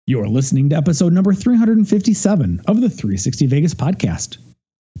You're listening to episode number 357 of the 360 Vegas podcast.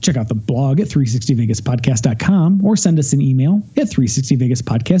 Check out the blog at 360vegaspodcast.com or send us an email at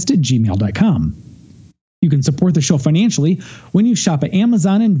 360vegaspodcast@gmail.com. You can support the show financially when you shop at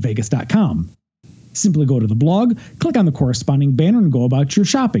Amazon and Vegas.com. Simply go to the blog, click on the corresponding banner, and go about your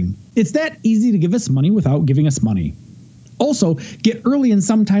shopping. It's that easy to give us money without giving us money. Also, get early and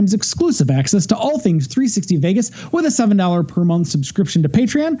sometimes exclusive access to all things 360 Vegas with a $7 per month subscription to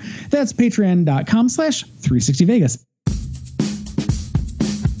Patreon. That's patreon.com/360Vegas.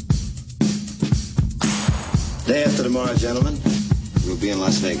 Day after tomorrow, gentlemen, we'll be in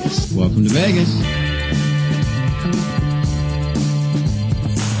Las Vegas. Welcome to Vegas.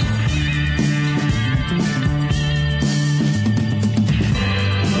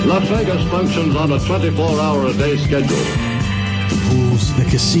 Las Vegas functions on a 24-hour-a-day schedule. The pools, the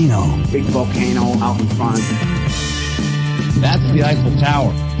casino. Big volcano out in front. That's the Eiffel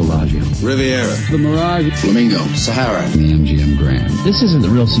Tower. Bellagio. Riviera. The Mirage. Flamingo. Sahara. The MGM Grand. This isn't the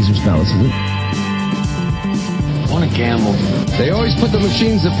real Caesar's Palace, is it? Want to gamble? They always put the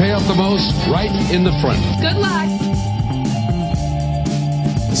machines that pay off the most right in the front. Good luck.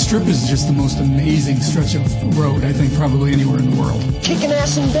 The Strip is just the most amazing stretch of road, I think, probably anywhere in the world. Kicking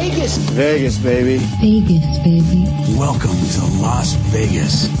ass in Vegas. Vegas, baby. Vegas, baby. Welcome to Las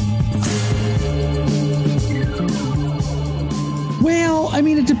Vegas. Well, I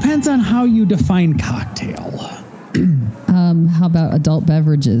mean, it depends on how you define cocktail. How about adult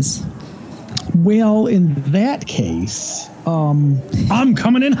beverages? Well, in that case, I'm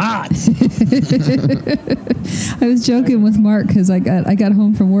coming in hot. I was joking with Mark because I got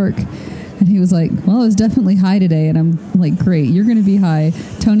home from work and he was like, well, it was definitely high today. And I'm like, great, you're going to be high.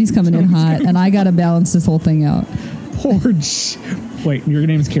 Tony's coming in hot and I got to balance this whole thing out. Wait, your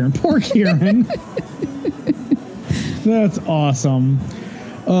name is Karen. Poor Karen. That's awesome.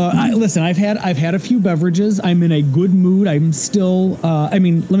 Listen, I've had a few beverages. I'm in a good mood. I'm still, let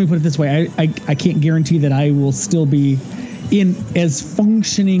me put it this way. I can't guarantee that I will still be in as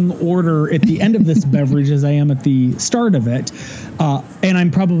functioning order at the end of this beverage as I am at the start of it. And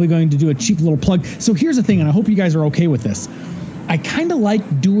I'm probably going to do a cheap little plug. So here's the thing, and I hope you guys are okay with this. I kind of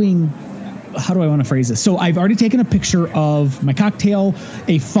like doing, how do I want to phrase this? So I've already taken a picture of my cocktail,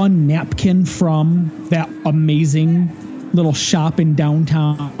 a fun napkin from that amazing little shop in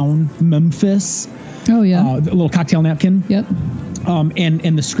downtown Memphis. Oh, yeah. The little cocktail napkin. Yep.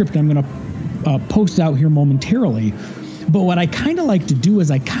 And the script I'm going to post out here momentarily. But what I kind of like to do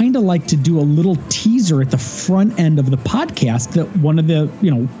is I kind of like to do a little teaser at the front end of the podcast that one of the,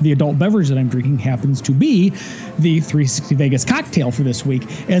 the adult beverage that I'm drinking happens to be the 360 Vegas cocktail for this week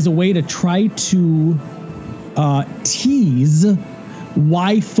as a way to try to tease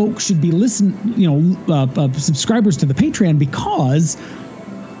why folks should be subscribers to the Patreon, because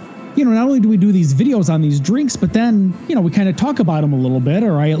not only do we do these videos on these drinks, but then we kind of talk about them a little bit,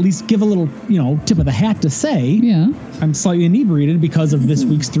 or I at least give a little tip of the hat to say I'm slightly inebriated because of this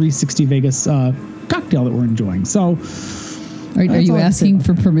week's 360 Vegas cocktail that we're enjoying. So are you asking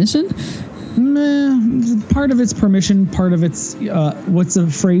for permission? Part of it's permission, part of it's what's the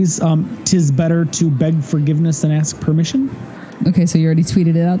phrase, 'tis better to beg forgiveness than ask permission. Okay, so you already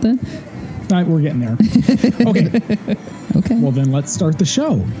tweeted it out then? All right, we're getting there. Okay. Okay. Well, then let's start the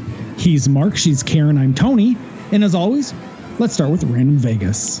show. He's Mark, she's Karen, I'm Tony. And as always, let's start with Random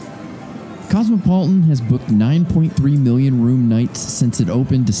Vegas. Cosmopolitan has booked 9.3 million room nights since it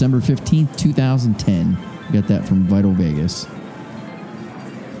opened December 15th, 2010. Got that from Vital Vegas.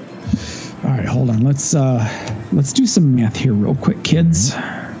 All right, hold on. Let's do some math here real quick, kids.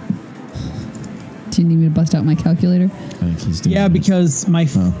 Do you need me to bust out my calculator? I think he's doing that. Because my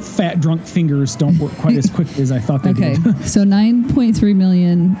fat drunk fingers don't work quite as quickly as I thought they did. Okay, so 9.3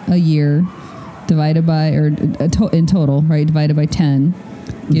 million a year divided by, in total, right, divided by 10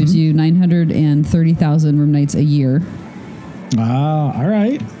 gives you 930,000 room nights a year. Ah, all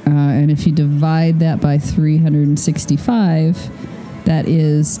right. And if you divide that by 365, that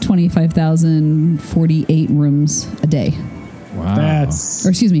is 25,048 rooms a day. Wow. That's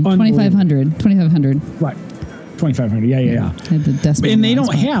 2,500. 2,500. Right. 2,500. Yeah. I had the decimal. And they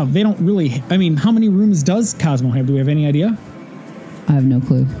don't really, how many rooms does Cosmo have? Do we have any idea? I have no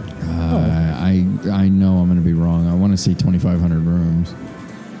clue. I know I'm going to be wrong. I want to say 2,500 rooms.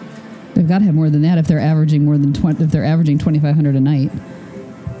 They've got to have more than that if they're averaging if they're averaging 2,500 a night.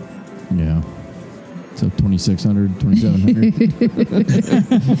 Yeah. So 2,600,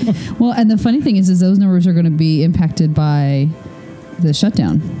 2,700. Well, and the funny thing is those numbers are going to be impacted by the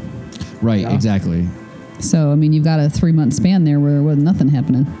shutdown. Right, exactly. So, you've got a 3-month span there where there wasn't nothing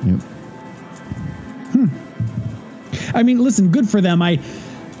happening. Yep. Listen, good for them.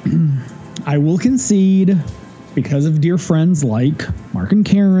 I will concede, because of dear friends like Mark and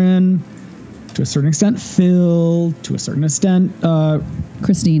Karen, to a certain extent Phil, to a certain extent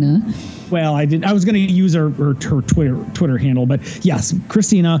Christina. Well, I was going to use her Twitter handle, but yes,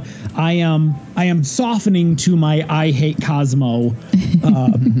 Christina, I am softening to my I hate Cosmo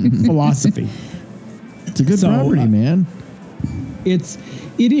philosophy. It's a good property, man. It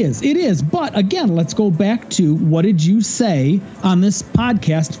is. But again, let's go back to what did you say on this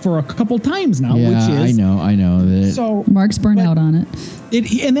podcast for a couple times now? Yeah, which is, I know. So Mark's burnt out on it.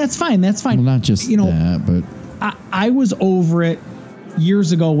 And that's fine. That's fine. Well, not just that, but I was over it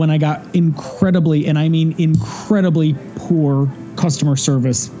years ago when I got incredibly, and I mean incredibly poor customer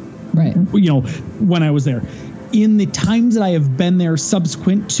service. Right. When I was there. In the times that I have been there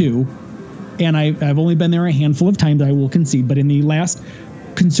subsequent to, and I've only been there a handful of times, I will concede, but in the last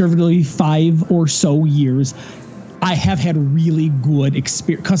conservatively 5 or so years, I have had really good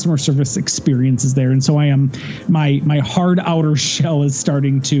customer service experiences there. And so I am, my hard outer shell is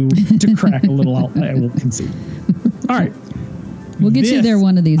starting to crack a little out. I will concede. All right. We'll get you there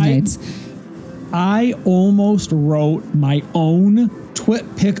one of these nights. I almost wrote my own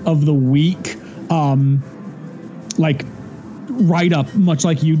twit pick of the week, write up, much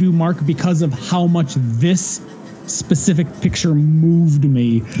like you do, Mark, because of how much this specific picture moved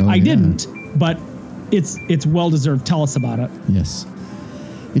me. I didn't, but it's well deserved. Tell us about it. Yes.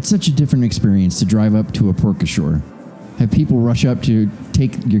 It's such a different experience to drive up to a pork ashore. Have people rush up to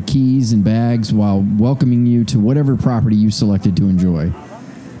take your keys and bags while welcoming you to whatever property you selected to enjoy.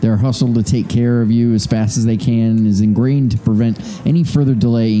 Their hustle to take care of you as fast as they can is ingrained to prevent any further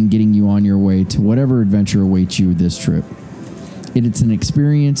delay in getting you on your way to whatever adventure awaits you this trip. It's an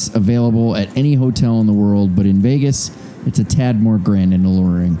experience available at any hotel in the world, but in Vegas, it's a tad more grand and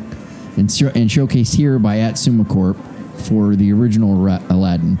alluring. And showcased here by @SumaCorp for the original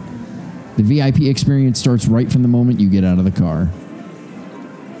Aladdin. The VIP experience starts right from the moment you get out of the car.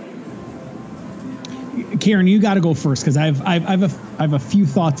 Karen, you got to go first because I've a few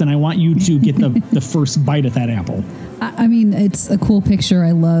thoughts and I want you to get the first bite at that apple. I mean, it's a cool picture.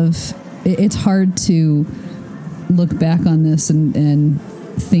 I love. It's hard to look back on this and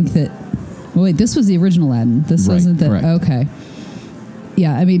think that. Oh, wait, this was the original Aladdin. This wasn't that. Correct. Okay.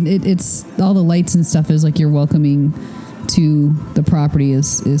 Yeah, I mean, it's all the lights and stuff is like you're welcoming to the property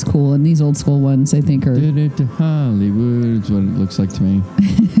is cool, and these old school ones I think are. Did it to Hollywood is what it looks like to me.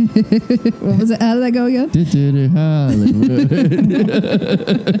 What was it? How did that go again? Did it Hollywood.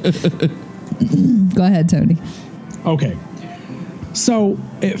 Go ahead, Tony. Okay. So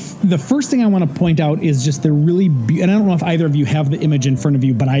if the first thing I want to point out is just the really, and I don't know if either of you have the image in front of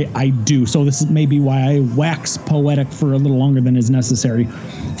you, but I do. So this is maybe why I wax poetic for a little longer than is necessary.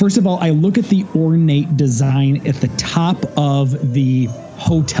 First of all, I look at the ornate design at the top of the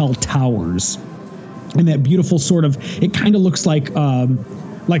hotel towers, and that beautiful sort of, it kind of looks like a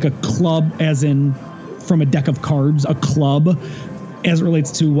club, as in from a deck of cards, a club, as it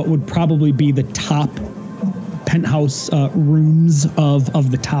relates to what would probably be the top penthouse rooms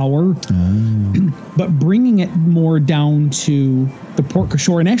of the tower, but bringing it more down to the pork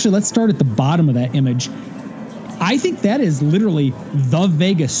ashore. And actually, let's start at the bottom of that image. I think that is literally the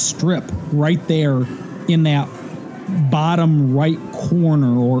Vegas Strip right there in that bottom right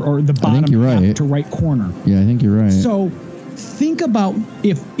corner, or the bottom half to right corner. Yeah, I think you're right. So think about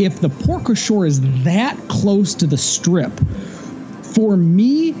if the pork ashore is that close to the Strip. For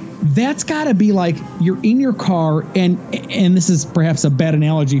me, that's got to be like you're in your car, and this is perhaps a bad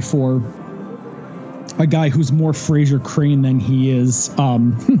analogy for a guy who's more Fraser Crane than he is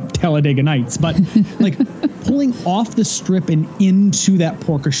Talladega Nights, but like pulling off the Strip and into that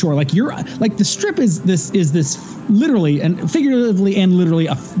pork ashore, like you're like the Strip is this literally and figuratively and literally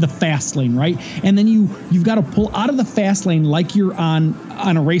the fast lane, right? And then you've got to pull out of the fast lane like you're on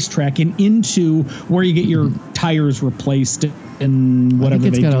a racetrack and into where you get your tires replaced and whatever they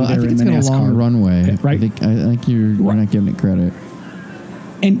do there in the NASCAR. I think it's got a long runway, right? I think you're not giving it credit.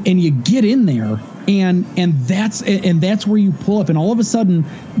 And you get in there, and that's where you pull up, and all of a sudden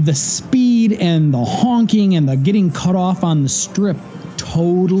the speed and the honking and the getting cut off on the Strip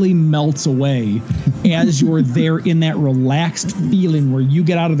totally melts away as you're there in that relaxed feeling where you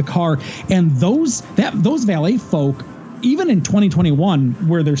get out of the car. And those valet folk, even in 2021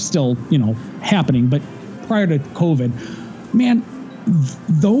 where they're still happening, but prior to COVID, man,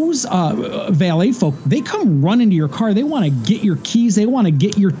 those valet folk, they come run into your car. They want to get your keys. They want to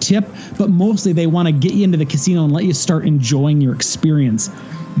get your tip, but mostly they want to get you into the casino and let you start enjoying your experience.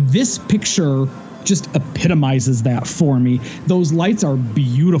 This picture just epitomizes that for me. Those lights are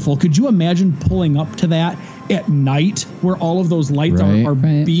beautiful. Could you imagine pulling up to that at night where all of those lights Right. are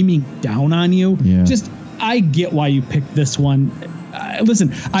Right. beaming down on you. Yeah. Just, I get why you picked this one.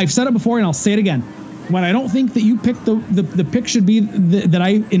 Listen, I've said it before and I'll say it again. When I don't think that you picked the pick should be that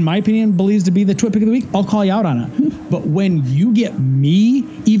I, in my opinion, believes to be the Twit Pick of the Week, I'll call you out on it. But when you get me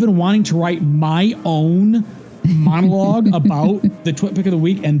even wanting to write my own monologue about the Twit Pick of the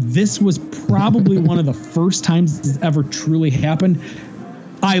Week, and this was probably one of the first times this has ever truly happened,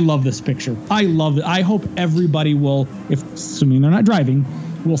 I love this picture. I love it. I hope everybody will, if assuming they're not driving,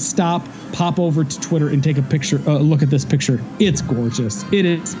 will stop, pop over to Twitter and take a picture, look at this picture. It's gorgeous. It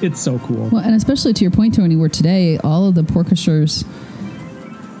is. It's so cool. Well, and especially to your point, Tony, where today all of the porkashores,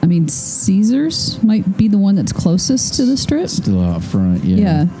 I mean, Caesars might be the one that's closest to the strip. Still out front, yeah.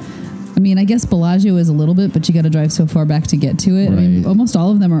 Yeah. I mean, I guess Bellagio is a little bit, but you got to drive so far back to get to it. Right. I mean, almost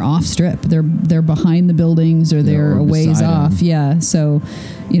all of them are off strip. They're behind the buildings or they're or a ways beside off. them. Yeah. So,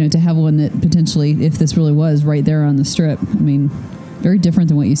 to have one that potentially, if this really was right there on the strip, I mean, very different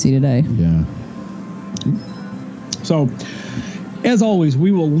than what you see today. Yeah. So, as always,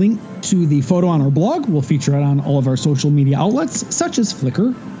 we will link to the photo on our blog. We'll feature it on all of our social media outlets, such as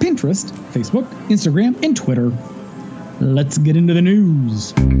Flickr, Pinterest, Facebook, Instagram, and Twitter. Let's get into the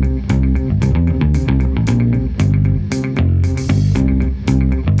news.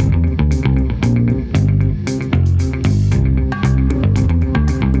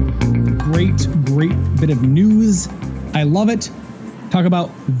 Great bit of news. I love it. Talk about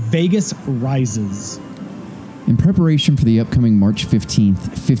Vegas rises. In preparation for the upcoming March 15th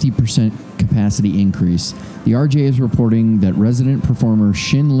 50% capacity increase, the RJ is reporting that resident performer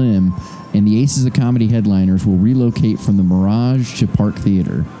Shin Lim and the Aces of Comedy headliners will relocate from the Mirage to Park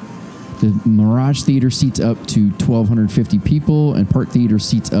Theater. The Mirage Theater seats up to 1,250 people, and Park Theater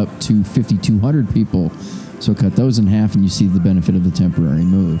seats up to 5,200 people. So cut those in half and you see the benefit of the temporary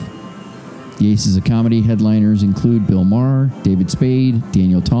move. The Aces of Comedy headliners include Bill Maher, David Spade,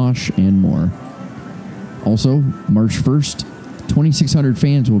 Daniel Tosh, and more. Also, March 1st, 2,600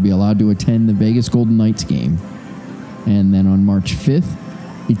 fans will be allowed to attend the Vegas Golden Knights game. And then on March 5th,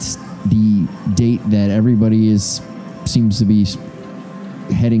 it's the date that everybody seems to be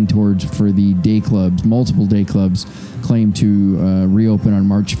heading towards for the day clubs. Multiple day clubs claim to reopen on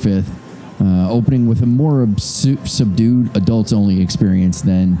March 5th, opening with a more subdued adults-only experience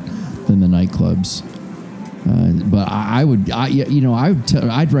than the nightclubs. But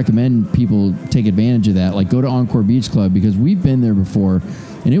I'd recommend people take advantage of that. Like, go to Encore Beach Club, because we've been there before,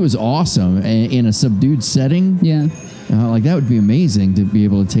 and it was awesome in a subdued setting. Yeah. Like, that would be amazing to be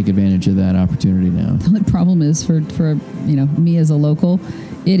able to take advantage of that opportunity now. The only problem is for me as a local,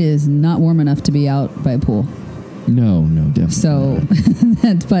 it is not warm enough to be out by a pool. No, definitely. So,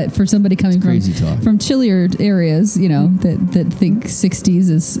 but for somebody coming from chillier areas, that think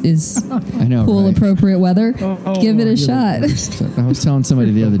 60s is I know, pool right? appropriate weather, give it a shot. I was telling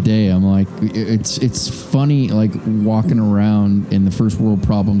somebody the other day, I'm like, it's funny, like, walking around in the first world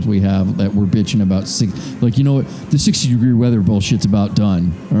problems we have that we're bitching about. Like, you know what? The 60-degree weather bullshit's about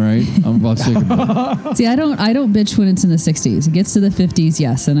done. All right, I'm about sick of it. See, I don't bitch when it's in the 60s. It gets to the 50s,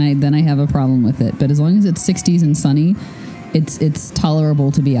 yes, and then I have a problem with it. But as long as it's 60s and sunny, it's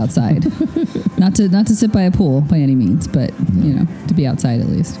tolerable to be outside. not to sit by a pool by any means, but to be outside at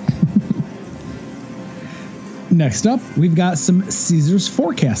least. Next up, we've got some Caesars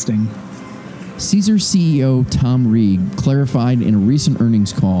forecasting. Caesars CEO Tom Reeg clarified in a recent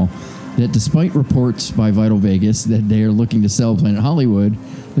earnings call that despite reports by Vital Vegas that they are looking to sell Planet Hollywood,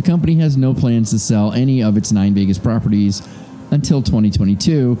 the company has no plans to sell any of its 9 Vegas properties until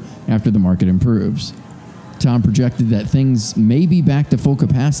 2022 after the market improves. Tom projected that things may be back to full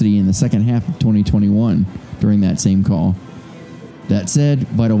capacity in the second half of 2021 during that same call. That said,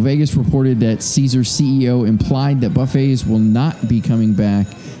 Vital Vegas reported that Caesars CEO implied that buffets will not be coming back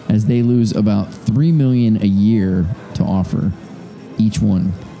as they lose about $3 million a year to offer each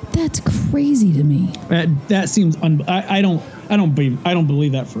one. That's crazy to me. That seems I don't believe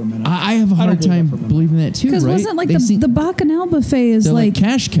that for a minute. I have a hard time believing that too. Because right? wasn't like the Bacchanal buffet is like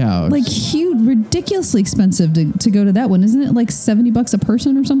cash cows, like huge, ridiculously expensive to go to that one, isn't it? Like $70 a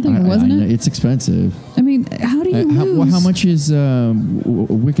person or something, or wasn't it? It's expensive. I mean, how do you lose? How much is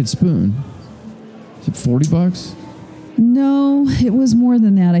Wicked Spoon? Is it $40? No, it was more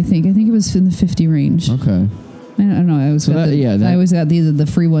than that. I think it was in the 50 range. Okay. I don't know. I always got either the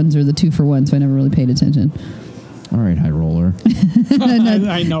free ones or the 2-for-1, so I never really paid attention. All right, high roller.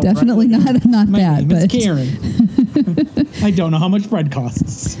 I know. Definitely right? not My that. name is But Karen. I don't know how much bread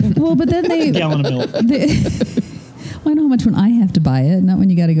costs. Well, but then a gallon of milk. Well, I know how much when I have to buy it, not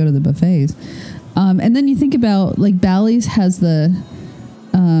when you got to go to the buffets. And then you think about like Bally's has the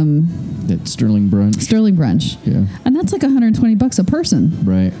That Sterling Brunch. Sterling Brunch. Yeah. And that's like $120 a person.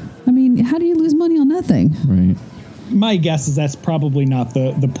 Right. I mean, how do you lose money on that thing? Right. My guess is that's probably not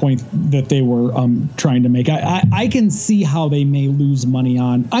the point that they were trying to make. I can see how they may lose money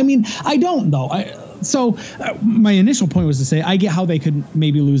on. I mean, I don't though. My initial point was to say I get how they could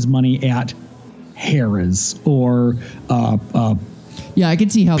maybe lose money at Harrah's or yeah, I can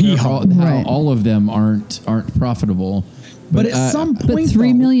see how, Right. all of them aren't profitable. But at some point, but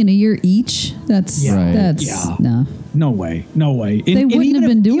 $3 million a year each. That's Right. that's Yeah. no. No way. They wouldn't have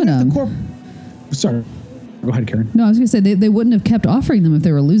been doing them. Sorry. Go ahead, Karen. No, I was going to say they wouldn't have kept offering them if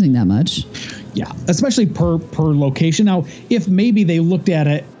they were losing that much. Yeah, especially per location. Now, if maybe they looked at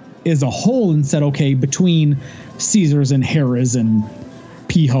it as a whole and said, okay, between Caesars and Harrah's and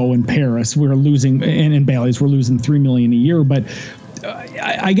Piho and Paris, we're losing, and Bally's, we're losing $3 million a year. But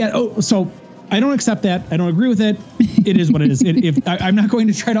I get. So I don't accept that. I don't agree with it. It is what it is. I'm not going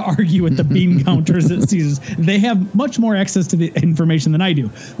to try to argue with the bean counters at Caesars. They have much more access to the information than I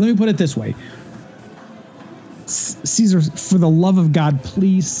do. Let me put it this way. Caesars, for the love of God,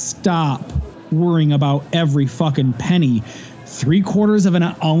 please stop worrying about every fucking penny. 3/4 of an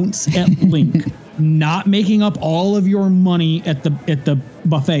ounce at Link, not making up all of your money at the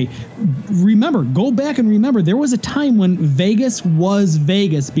buffet. Remember, go back and remember, there was a time when Vegas was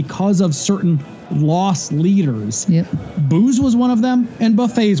Vegas because of certain lost leaders. Yep. Booze was one of them, and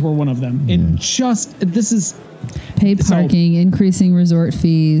buffets were one of them. And this is Paid parking, increasing resort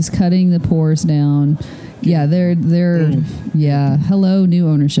fees, cutting the pours down. Yeah, they're yeah. Hello, new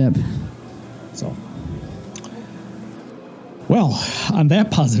ownership. So, well, on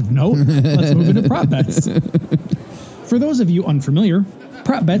that positive note, let's move into prop bets. For those of you unfamiliar,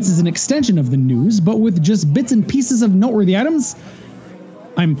 prop bets is an extension of the news, but with just bits and pieces of noteworthy items.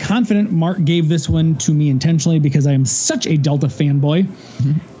 I'm confident Mark gave this one to me intentionally because I am such a Delta fanboy.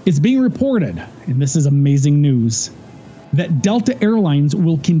 Mm-hmm. It's being reported, and this is amazing news, that Delta Airlines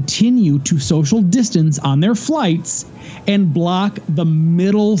will continue to social distance on their flights and block the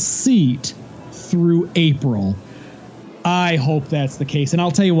middle seat through April. I hope that's the case. And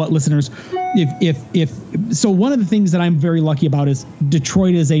I'll tell you what, listeners, so one of the things that I'm very lucky about is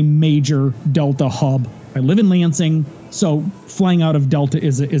Detroit is a major Delta hub. I live in Lansing, so flying out of Delta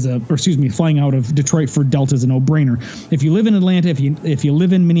flying out of Detroit for Delta is a no-brainer. If you live in Atlanta, if you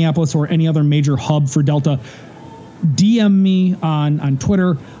live in Minneapolis or any other major hub for Delta, DM me on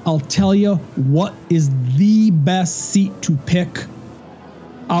Twitter. I'll tell you what is the best seat to pick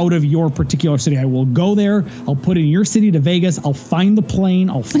out of your particular city. I will go there. I'll put in your city to Vegas. I'll find the plane.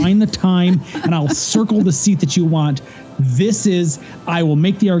 I'll find the time, and I'll circle the seat that you want. I will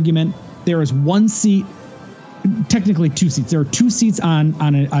make the argument. There is one seat, technically two seats. There are two seats on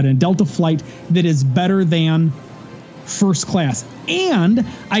a Delta flight that is better than first class. And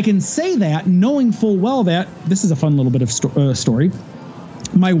I can say that knowing full well that this is a fun little bit of story.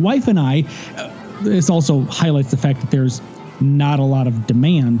 My wife and I, this also highlights the fact that there's not a lot of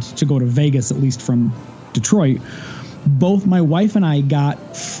demand to go to Vegas, at least from Detroit. Both my wife and I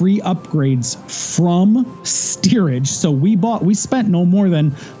got free upgrades from steerage. So we spent no more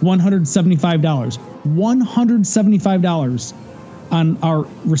than $175. $175 on our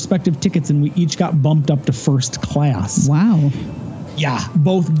respective tickets, and we each got bumped up to first class. Wow. Yeah,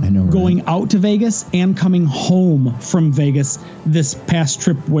 both going out to Vegas and coming home from Vegas this past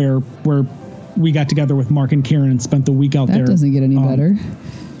trip where we got together with Mark and Karen and spent the week out there. That doesn't get any better.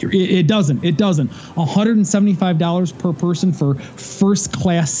 It doesn't. $175 per person for first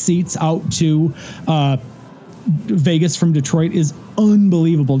class seats out to Vegas from Detroit is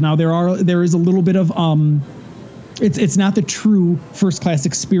unbelievable. Now there is a little bit of it's not the true first class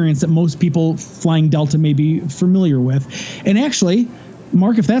experience that most people flying Delta may be familiar with. And actually,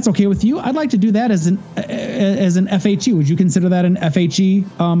 Mark, if that's okay with you, I'd like to do that as an FHE. Would you consider that an FHE?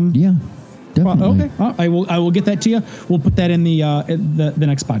 Yeah. Definitely. Okay, I will get that to you. We'll put that in the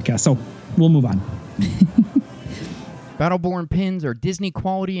next podcast. So we'll move on. Battleborn pins are Disney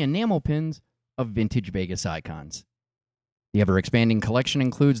quality enamel pins of vintage Vegas icons. The ever-expanding collection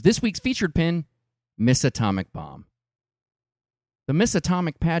includes this week's featured pin, Miss Atomic Bomb. The Miss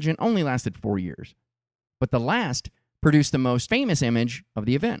Atomic pageant only lasted 4 years, but the last produced the most famous image of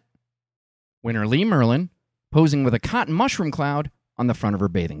the event. Winner Lee Merlin posing with a cotton mushroom cloud on the front of her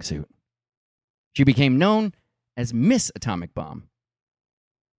bathing suit. She became known as Miss Atomic Bomb.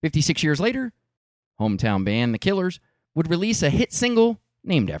 56 years later, hometown band The Killers would release a hit single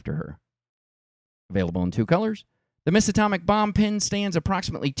named after her. Available in 2 colors, the Miss Atomic Bomb pin stands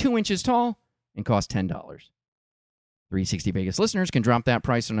approximately 2 inches tall and costs $10. 360 Vegas listeners can drop that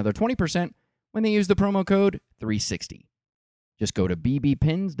price another 20% when they use the promo code 360. Just go to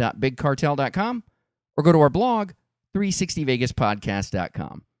bbpins.bigcartel.com or go to our blog,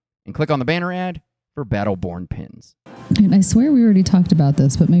 360vegaspodcast.com, and click on the banner ad for Battleborn pins. And I swear we already talked about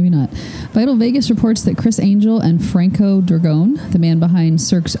this, but maybe not. Vital Vegas reports that Chris Angel and Franco Dragone, the man behind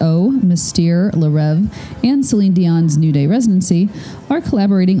Cirque's O, Mystere, Le Rêve, and Celine Dion's New Day residency, are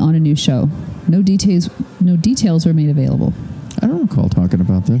collaborating on a new show. No details were made available. I don't recall talking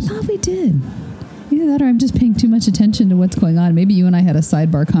about this. Oh, we did. Either that or I'm just paying too much attention to what's going on. Maybe you and I had a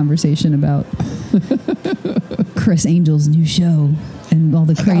sidebar conversation about Chris Angel's new show and all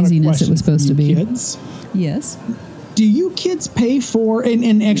the craziness it was supposed to be. Kids? Yes. Do you kids pay for,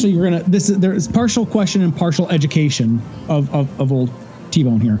 and actually there's partial question and partial education of old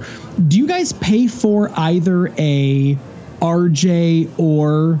T-Bone here. Do you guys pay for either a RJ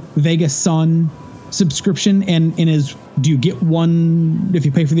or Vegas Sun subscription, and do you get one if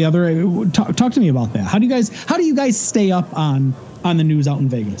you pay for the other? Talk to me about that. How do you guys stay up on the news out in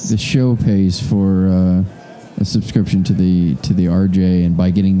Vegas? The show pays for a subscription to the RJ, and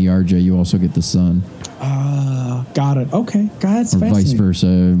by getting the RJ, you also get the Sun. Got it. Okay, that's or fascinating. vice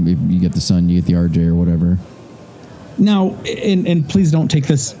versa. If you get the Sun, you get the RJ or whatever. Now, and please don't take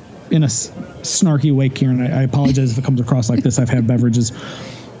this in a snarky way, Kieran. I apologize if it comes across like this. I've had beverages.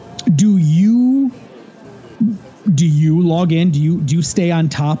 Do you log in? Do you stay on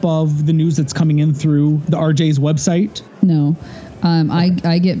top of the news that's coming in through the RJ's website? No.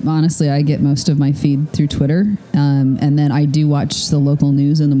 I get most of my feed through Twitter. And then I do watch the local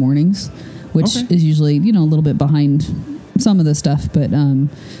news in the mornings, which is usually, a little bit behind some of the stuff, but, no.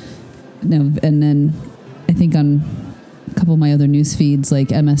 And then I think on a couple of my other news feeds, like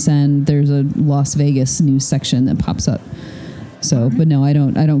MSN, there's a Las Vegas news section that pops up. So, but no, I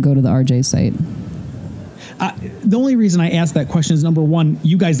don't go to the RJ site. The only reason I ask that question is, number one,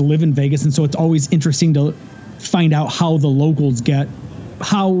 you guys live in Vegas, and so it's always interesting to find out how the locals get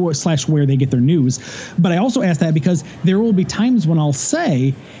where they get their news. But I also ask that because there will be times when I'll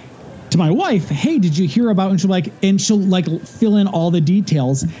say to my wife, "Hey, did you hear about?" And she'll fill in all the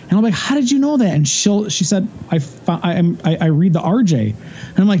details, and I'm like, "How did you know that?" And she said, "I read the RJ,"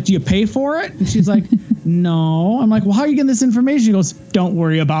 and I'm like, "Do you pay for it?" And she's like, "No." I'm like, "Well, how are you getting this information?" She goes, "Don't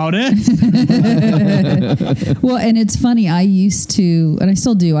worry about it." Well, and it's funny. I used to, and I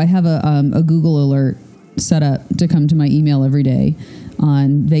still do. I have a Google alert set up to come to my email every day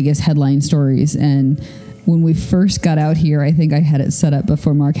on Vegas headline stories. And when we first got out here, I think I had it set up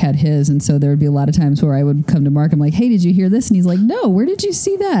before Mark had his. And so there would be a lot of times where I would come to Mark. I'm like, "Hey, did you hear this?" And he's like, "No, where did you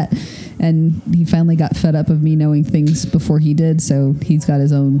see that?" And he finally got fed up of me knowing things before he did. So he's got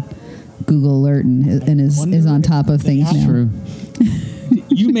his own Google alert and is on top of things now. True.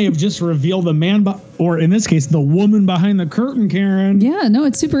 You may have just revealed the man, or in this case, the woman behind the curtain, Karen. Yeah, no,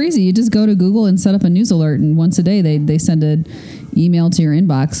 it's super easy. You just go to Google and set up a news alert, and once a day they send an email to your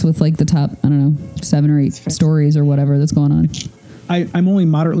inbox with like the top, 7 or 8 stories or whatever that's going on. I'm only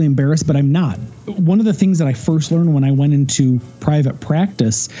moderately embarrassed, but I'm not. One of the things that I first learned when I went into private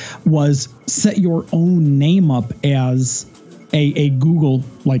practice was set your own name up as a Google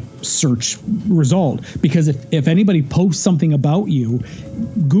search result, because if anybody posts something about you,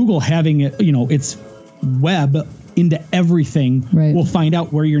 Google having it, its web into everything, will find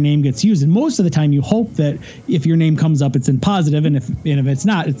out where your name gets used. And most of the time you hope that if your name comes up, it's in positive. And if it's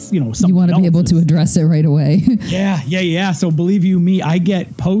not, it's, something you want to be able to address it right away. Yeah. So believe you me, I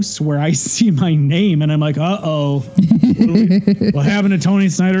get posts where I see my name and I'm like, uh-oh, what happened to Tony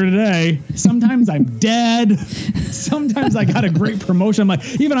Snyder today? Sometimes I'm dead. Sometimes I got a great promotion. I'm like,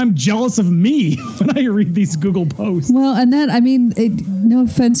 I'm jealous of me when I read these Google posts. Well, and then, no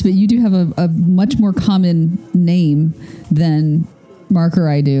offense, but you do have a much more common name than Mark or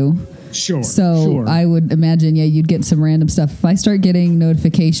I do. Sure. So I would imagine, you'd get some random stuff. If I start getting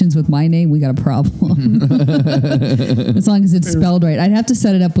notifications with my name, we got a problem. As long as it's spelled right. I'd have to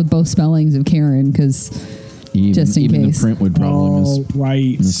set it up with both spellings of Karen, because just in even case. The print would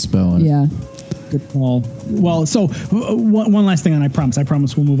probably misspell it. Yeah. Good call. Well, so one last thing, and I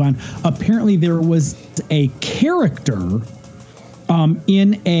promise we'll move on. Apparently there was a character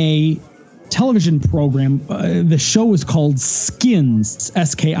in a television program. The show was called Skins,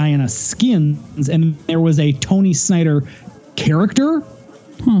 Skins, Skins, and there was a Tony Snyder character.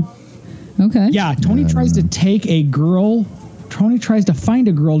 Huh. Okay. Yeah, Tony tries to find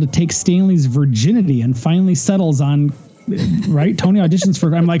a girl to take Stanley's virginity and finally settles on, right? Tony auditions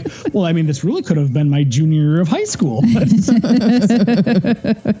for, I'm like, well, this really could have been my junior year of high school.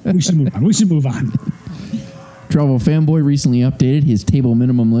 We should move on. Travel Fanboy recently updated his table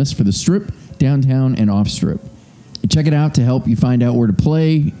minimum list for the Strip, downtown, and off Strip. Check it out to help you find out where to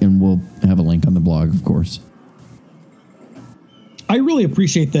play, and we'll have a link on the blog, of course. I really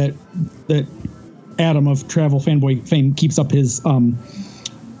appreciate that Adam of Travel Fanboy fame keeps up his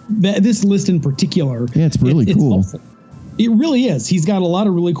this list in particular. Yeah, it's really cool. Helpful. It really is. He's got a lot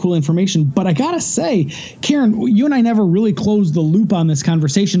of really cool information. But I gotta say, Karen, you and I never really closed the loop on this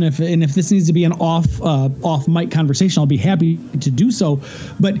conversation. If this needs to be an off mic conversation, I'll be happy to do so.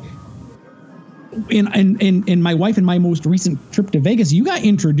 But in my wife and my most recent trip to Vegas, you got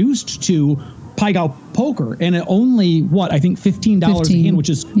introduced to Pai Gow Poker, and it only I think $15 a hand, which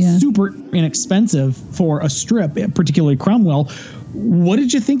is super inexpensive for a strip, particularly Cromwell. What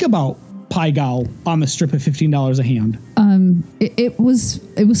did you think about Pai Gow on the strip at $15 a hand? It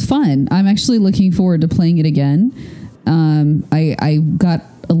was fun. I'm actually looking forward to playing it again. I got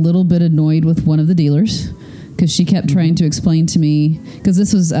a little bit annoyed with one of the dealers because she kept trying to explain to me, because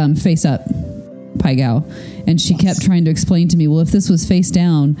this was face up Pai Gow, and she kept trying to explain to me, well, if this was face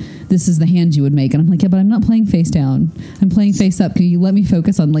down, this is the hand you would make. And I'm like, yeah, but I'm not playing face down. I'm playing face up. Can you let me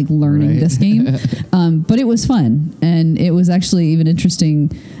focus on like learning this game? But it was fun, and it was actually even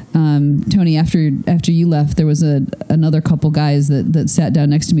interesting. Tony, after you left, there was another couple guys that sat down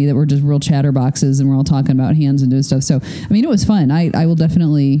next to me that were just real chatterboxes, and we're all talking about hands and doing stuff. So, I mean, it was fun. I will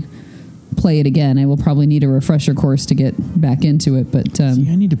definitely play it again. I will probably need a refresher course to get back into it, but I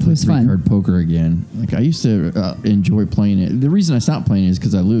need to play three-card poker again. Like, I used to enjoy playing it. The reason I stopped playing it is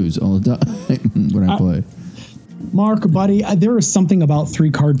because I lose all the time when I play. Mark, buddy, there is something about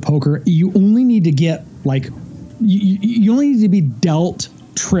 3-card poker. You only need to get you only need to be dealt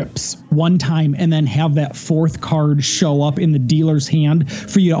trips one time and then have that fourth card show up in the dealer's hand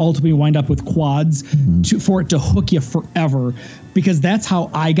for you to ultimately wind up with quads for it to hook you forever, because that's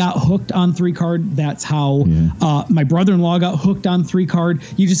how I got hooked on 3-card. That's how my brother-in-law got hooked on 3-card.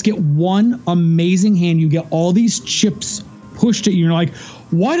 You just get one amazing hand. You get all these chips pushed at you. You're like,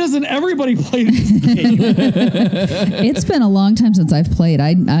 why doesn't everybody play this game? It's been a long time since I've played.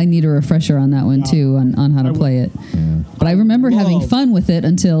 I need a refresher on that one too, on how to play it. Yeah. But I remember having fun with it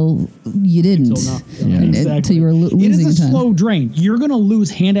until you didn't. Until you were losing. It is a slow drain. You're going to lose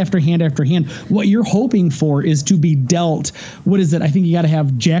hand after hand after hand. What you're hoping for is to be dealt. What is it? I think you got to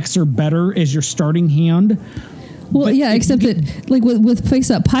have jacks or better as your starting hand. Well, but yeah, except that, like with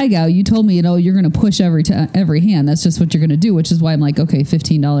Face Up Pai Gow, you told me, you're going to push every hand. That's just what you're going to do, which is why I'm like, okay,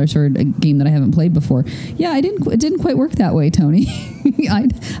 $15 for a game that I haven't played before. Yeah, it didn't quite work that way, Tony. I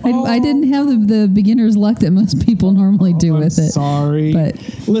didn't have the beginner's luck that most people normally do with it. Sorry. But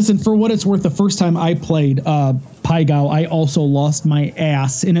listen, for what it's worth, the first time I played Pai Gow, I also lost my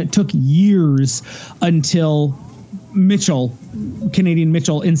ass, and it took years until Canadian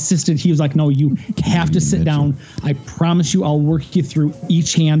Mitchell insisted. He was like, no, you have to sit down. I promise you, I'll work you through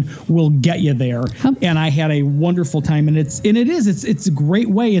each hand. We'll get you there. And I had a wonderful time. And it's a great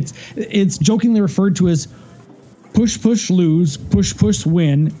way. It's jokingly referred to as push, push, lose, push, push,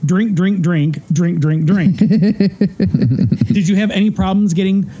 win, drink, drink, drink, drink, drink, drink. Did you have any problems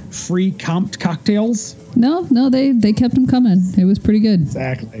getting free comped cocktails? No, they kept them coming. It was pretty good.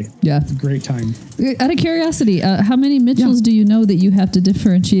 Exactly. Yeah. It's a great time. Out of curiosity, how many Mitchells do you know that you have to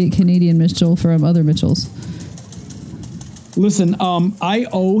differentiate Canadian Mitchell from other Mitchells? Listen, I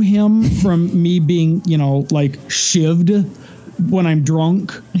owe him from me being, shivved when I'm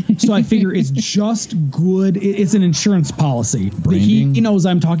drunk. So I figure it's just good. It's an insurance policy. He knows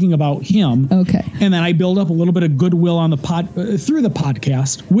I'm talking about him. Okay. And then I build up a little bit of goodwill on the through the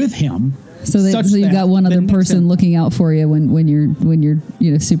podcast with him. So you got one other person looking out for you when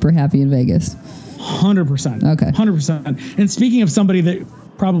you're super happy in Vegas. 100%. Okay. 100%. And speaking of somebody that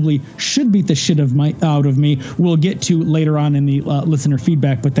probably should beat the shit out of me, we'll get to later on in the listener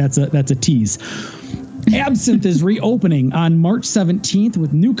feedback, but that's a tease. Absinthe is reopening on March 17th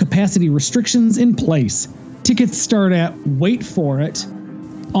with new capacity restrictions in place. Tickets start at, wait for it,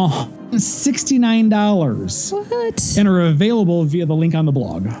 $69. What? And are available via the link on the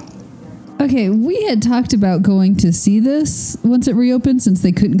blog. Okay, we had talked about going to see this once it reopened, since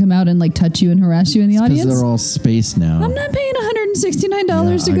they couldn't come out and touch you and harass you in the audience. Because they're all spaced now. I'm not paying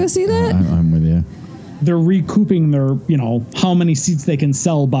 $169 to go see that. I'm with you. They're recouping their, how many seats they can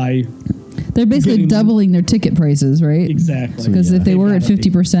sell by. They're basically doubling their ticket prices, right? Exactly. Because if they were at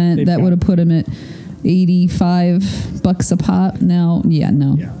 50%, that would have put them at $85 a pop. Now,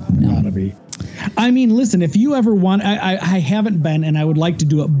 no. Gotta be. I mean, listen, if you ever want, I haven't been, and I would like to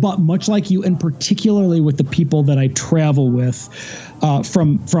do it, but much like you, and particularly with the people that I travel with,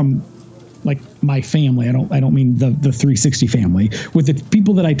 from like my family, I don't mean the 360 family, with the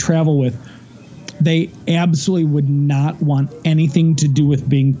people that I travel with, they absolutely would not want anything to do with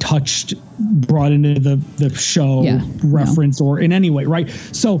being touched, brought into the show reference or in any way, right?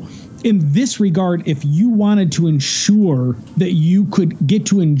 So in this regard, if you wanted to ensure that you could get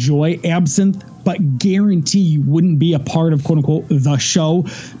to enjoy absinthe, but guarantee you wouldn't be a part of, quote unquote, the show,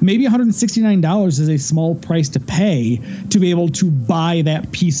 maybe $169 is a small price to pay to be able to buy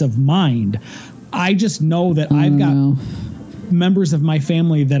that peace of mind. I just know that I've got members of my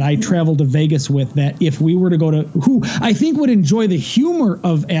family that I travel to Vegas with that if we were to go to, who I think would enjoy the humor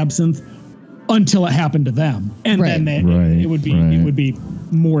of absinthe until it happened to them. And then it would be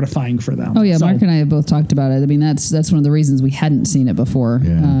mortifying for them. Oh yeah, so, Mark and I have both talked about it. I mean, that's one of the reasons we hadn't seen it before.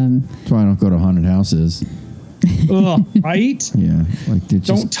 Yeah. That's why I don't go to haunted houses. Ugh, right? Yeah. Like,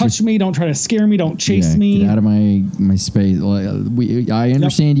 don't touch me. Don't try to scare me. Don't chase me. Get out of my space. I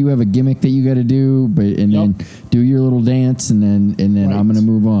understand you have a gimmick that you got to do, but then do your little dance, and then I'm going to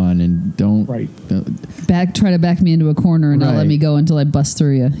move on, and don't try to back me into a corner and not let me go until I bust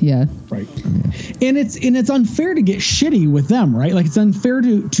through you. Yeah. Right. Yeah. And it's unfair to get shitty with them, right? Like, it's unfair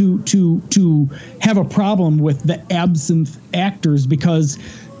to have a problem with the absinthe actors because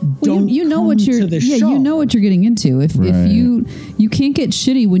you know what you're getting into. If you can't get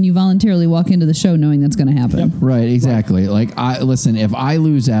shitty when you voluntarily walk into the show knowing that's going to happen. Yep. Right, exactly. Right. Like if I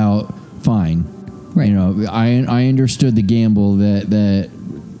lose out, fine. Right. You know, I understood the gamble that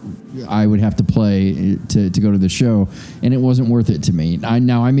I would have to play to go to the show, and it wasn't worth it to me. I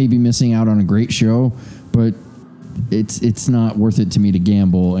may be missing out on a great show, but it's not worth it to me to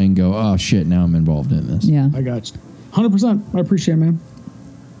gamble and go, oh shit, now I'm involved in this. Yeah. I got you. 100%. I appreciate it, man.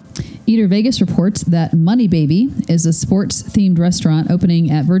 Eater Vegas reports that Money Baby is a sports-themed restaurant opening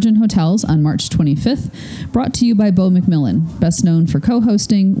at Virgin Hotels on March 25th, brought to you by Bo McMillan, best known for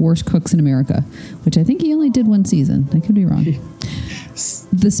co-hosting Worst Cooks in America, which I think he only did one season. I could be wrong.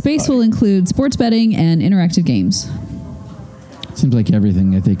 The space will include sports betting and interactive games. Seems like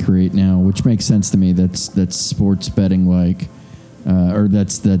everything that they create now, which makes sense to me. That's sports betting or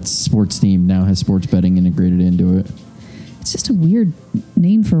that's sports themed now has sports betting integrated into it. It's just a weird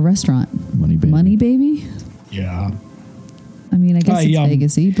name for a restaurant. Money Baby. Money Baby? Yeah. I mean, I guess it's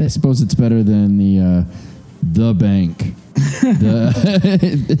Vegas-y, but I suppose it's better than the bank,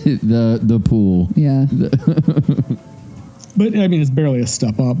 the pool. Yeah. But I mean, it's barely a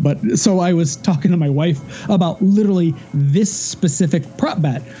step up. But so I was talking to my wife about literally this specific prop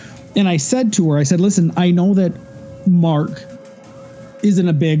bet, and I said to her, listen, I know that Mark isn't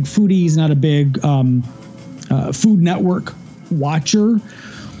a big foodie. He's not a big Food Network watcher.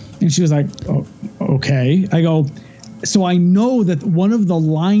 And she was like, oh, okay. I go, so I know that one of the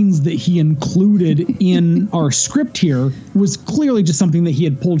lines that he included in our script here was clearly just something that he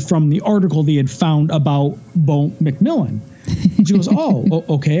had pulled from the article that he had found about Bo McMillan. And she goes, oh,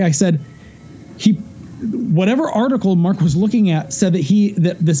 okay. I said, whatever article Mark was looking at said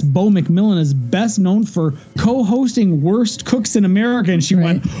that this Bo McMillan is best known for co-hosting Worst Cooks in America. And she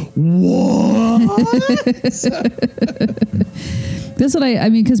went, what? That's what I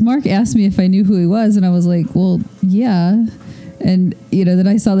mean, because Mark asked me if I knew who he was, and I was like, well, yeah. And, then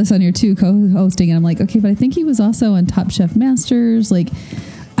I saw this on your two co-hosting, and I'm like, okay, but I think he was also on Top Chef Masters. Like,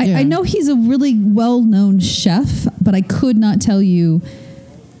 I know he's a really well-known chef, but I could not tell you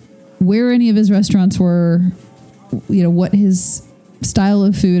where any of his restaurants were, what his style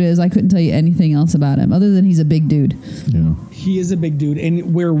of food is. I couldn't tell you anything else about him other than he's a big dude. Yeah. He is a big dude.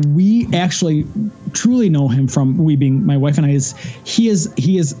 And where we actually truly know him from, we being my wife and I, is he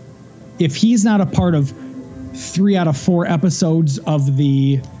is, if he's not a part of 3 out of 4 episodes of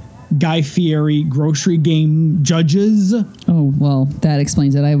the Guy Fieri grocery game judges. Oh, well, that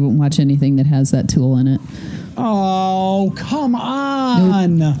explains it. I won't watch anything that has that tool in it. Oh, come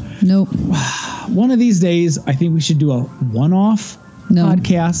on. Nope. One of these days, I think we should do a one-off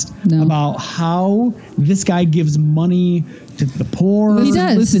podcast about how this guy gives money to the poor. He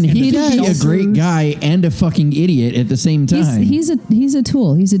does. Listen, he does. Be a great guy and a fucking idiot at the same time. He's a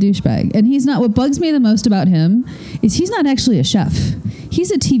tool. He's a douchebag. And he's not. What bugs me the most about him is he's not actually a chef. He's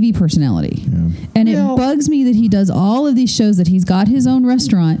a TV personality. Yeah. And it bugs me that he does all of these shows, that he's got his own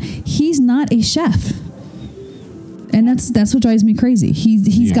restaurant. He's not a chef. And that's what drives me crazy.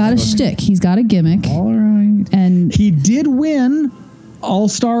 He's got a shtick. He's got a gimmick. All right. And he did win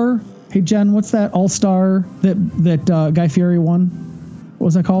All-Star. Hey, Jen, what's that All-Star that Guy Fieri won? What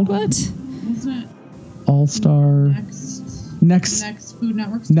was that called? What? Wasn't it All-Star. Next Food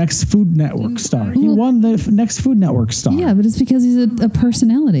Network. Next Food Network star. He won the Next Food Network star. Yeah, but it's because he's a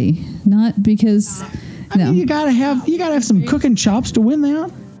personality, not because. I mean, you gotta have some cooking chops to win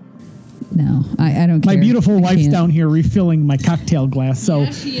that. No, I don't care. My beautiful wife's down here refilling my cocktail glass. So yeah,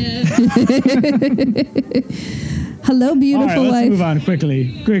 she is. Hello, beautiful wife. Let's move on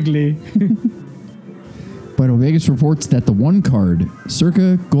quickly. Vital Vegas reports that the one card,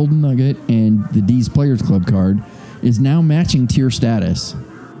 Circa Golden Nugget, and the D's Players Club card is now matching tier status.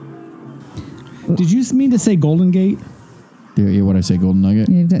 Did you mean to say Golden Gate? Yeah, what I say, Golden Nugget?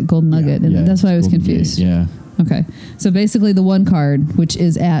 You've got Golden Nugget, and that's why I was Golden confused. Gate, yeah. Okay. So basically the one card, which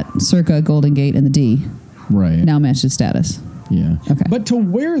is at Circa, Golden Gate, and the D, Right. now matches status. Yeah. Okay. But to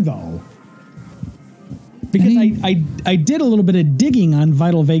where, though? Because I did a little bit of digging on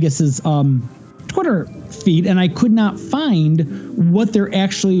Vital Vegas's Twitter feed, and I could not find what they're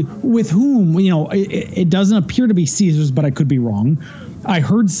actually, with whom. It doesn't appear to be Caesars, but I could be wrong.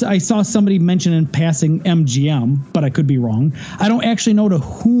 I saw somebody mention in passing MGM, but I could be wrong. I don't actually know to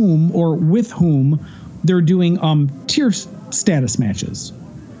whom or with whom they're doing tier status matches.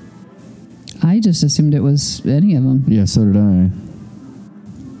 I just assumed it was any of them. Yeah, so did I.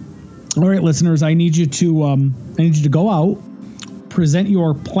 All right, listeners, I need you to go out, present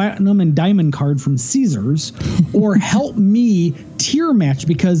your platinum and diamond card from Caesars, or help me tier match,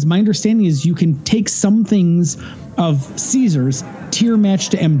 because my understanding is you can take some things of Caesars, tier match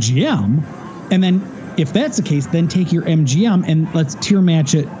to MGM, and then if that's the case, then take your MGM and let's tier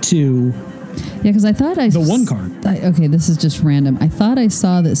match it to because I thought the one card. Okay, this is just random. I thought I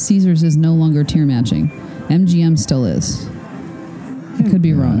saw that Caesars is no longer tier matching. MGM still is. I could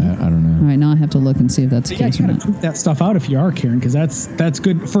be wrong. I don't know. All right, now I have to look and see if that's the case You or gotta not. prove that stuff out if you are, Karen, because that's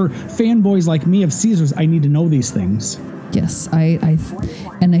good for fanboys like me of Caesars. I need to know these things. Yes, I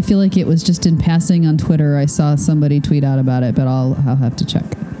feel like it was just in passing on Twitter. I saw somebody tweet out about it, but I'll have to check.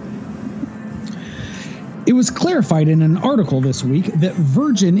 It was clarified in an article this week that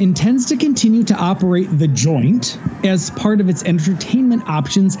Virgin intends to continue to operate The Joint as part of its entertainment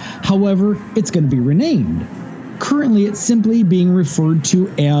options. However, it's going to be renamed. Currently, it's simply being referred to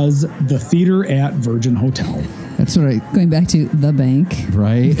as the Theater at Virgin Hotel. That's what I... Going back to the bank,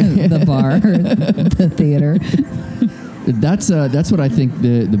 Right? the bar, the theater. That's what I think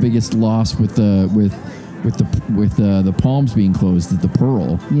the biggest loss with the Palms being closed is the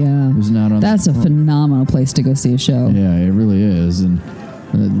Pearl. Yeah, It was not on. That's a phenomenal place to go see a show. Yeah, it really is, and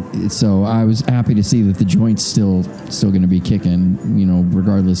so I was happy to see that the Joint's still going to be kicking,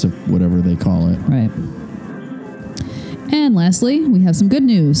 regardless of whatever they call it. Right. And lastly, we have some good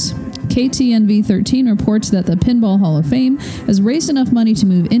news. KTNV 13 reports that the Pinball Hall of Fame has raised enough money to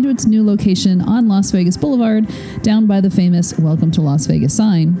move into its new location on Las Vegas Boulevard, down by the famous Welcome to Las Vegas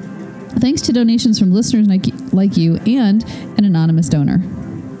sign, thanks to donations from listeners like you and an anonymous donor.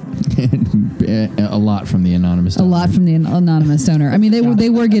 A lot from the anonymous donor. A lot from the anonymous donor. I mean, they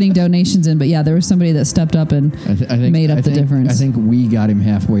were getting donations in, but yeah, there was somebody that stepped up and made up the difference. I think we got him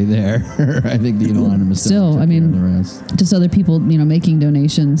halfway there. I think the anonymous donor took care of the rest. Just other people, making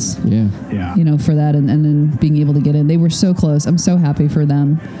donations. Yeah. For that, and then being able to get in. They were so close. I'm so happy for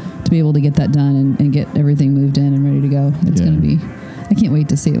them to be able to get that done and get everything moved in and ready to go. It's going to be. I can't wait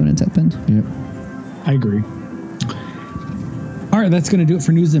to see it when it's opened. Yep. I agree. All right, that's going to do it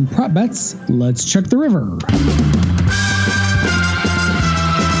for news and prop bets. Let's check the river.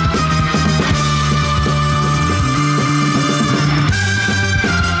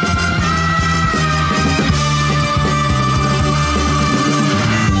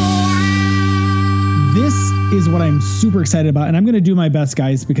 This is what I'm super excited about, and I'm going to do my best,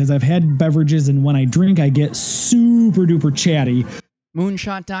 guys, because I've had beverages, and when I drink, I get super duper chatty.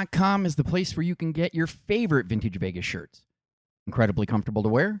 Moonshot.com is the place where you can get your favorite Vintage Vegas shirts. Incredibly comfortable to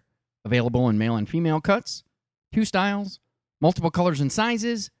wear, available in male and female cuts, 2 styles, multiple colors and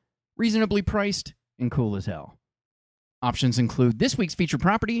sizes, reasonably priced, and cool as hell. Options include this week's featured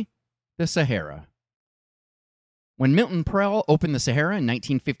property, the Sahara. When Milton Prell opened the Sahara in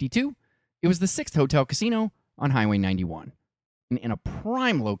 1952, it was the 6th hotel casino on Highway 91, and in a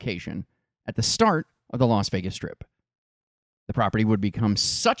prime location at the start of the Las Vegas Strip. The property would become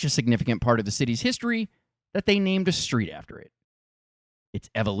such a significant part of the city's history that they named a street after it. Its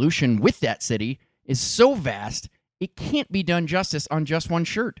evolution with that city is so vast, it can't be done justice on just one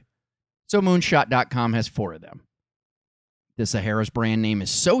shirt. So Moonshot.com has 4 of them. The Sahara's brand name is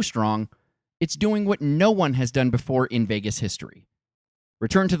so strong, it's doing what no one has done before in Vegas history.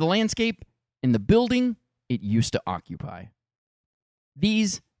 Return to the landscape in the building it used to occupy.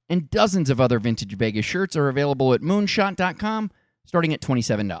 These and dozens of other Vintage Vegas shirts are available at Moonshot.com, starting at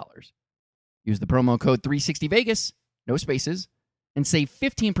 $27. Use the promo code 360Vegas, no spaces, and save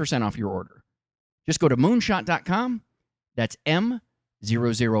 15% off your order. Just go to Moonshot.com, that's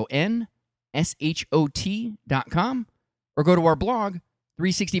MOONSHOT.com, or go to our blog,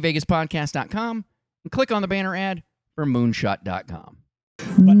 360vegaspodcast.com, and click on the banner ad for Moonshot.com.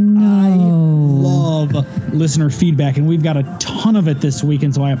 But No. I love listener feedback, and we've got a ton of it this week.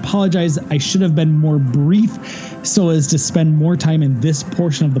 And so I apologize. I should have been more brief so as to spend more time in this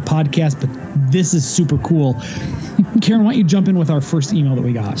portion of the podcast, but this is super cool. Karen, why don't you jump in with our first email that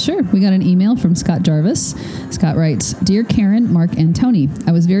we got? Sure. We got an email from Scott Jarvis. Scott writes, Dear Karen, Mark, and Tony,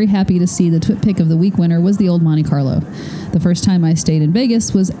 I was very happy to see the Twit Pick of the Week winner was the old Monte Carlo. The first time I stayed in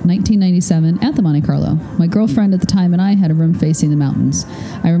Vegas was 1997 at the Monte Carlo. My girlfriend at the time and I had a room facing the mountains.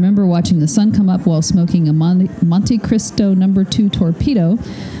 I remember watching the sun come up while smoking a Monte Cristo No. 2 torpedo.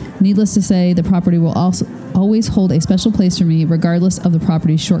 Needless to say, the property will also always hold a special place for me, regardless of the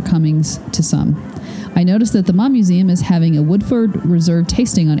property's shortcomings to some. I noticed that the Mom Museum is having a Woodford Reserve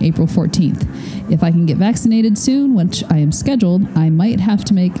tasting on April 14th. If I can get vaccinated soon, which I am scheduled, I might have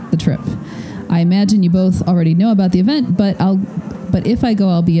to make the trip. I imagine you both already know about the event, but if I go,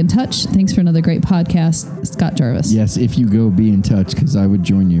 I'll be in touch. Thanks for another great podcast, Scott Jarvis. Yes, if you go, be in touch, because I would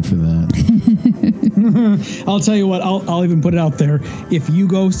join you for that. I'll tell you what, I'll even put it out there. If you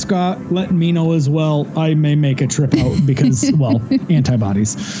go, Scott, let me know as well. I may make a trip out because, well,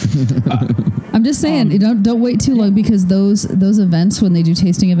 antibodies. I'm just saying, don't wait too long, because those events, when they do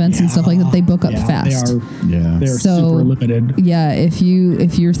tasting events and stuff like that, they book up fast. They're super limited. Yeah, if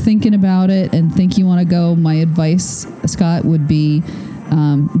you're thinking about it and think you want to go, my advice, Scott, would be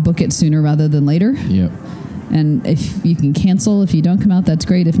book it sooner rather than later. Yep. And if you can cancel, if you don't come out, that's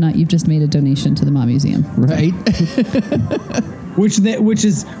great. If not, you've just made a donation to the Mom Museum. Right. which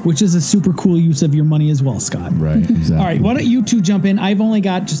is a super cool use of your money as well, Scott. Right. Exactly. All right. Why don't you two jump in? I've only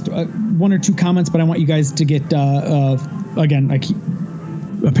got just one or two comments, but I want you guys to get again.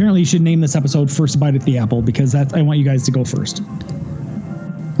 Apparently, you should name this episode "First Bite at the Apple" because I want you guys to go first.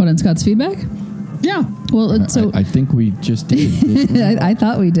 What, on Scott's feedback? Yeah. Well, so I think we just did. I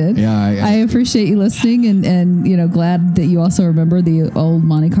thought we did. Yeah. I appreciate you listening, and glad that you also remember the old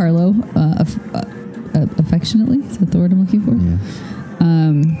Monte Carlo affectionately. Is that the word I'm looking for? Yeah.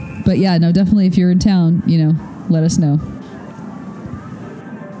 But yeah, no, definitely. If you're in town, let us know.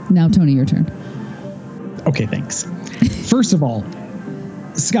 Now, Tony, your turn. Okay, thanks. First of all,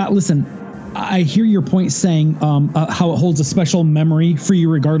 Scott, listen. I hear your point saying how it holds a special memory for you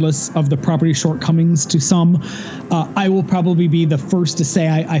regardless of the property shortcomings to some. I will probably be the first to say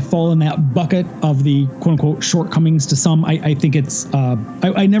I fall in that bucket of the quote-unquote shortcomings to some. I think it's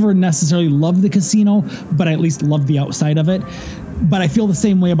I never necessarily loved the casino, but I at least loved the outside of it. But I feel the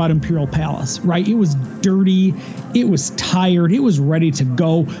same way about Imperial Palace, right? It was dirty, it was tired, it was ready to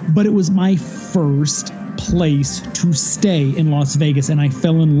go, but it was my first place to stay in Las Vegas, and I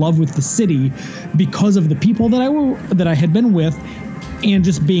fell in love with the city because of the people that I had been with, and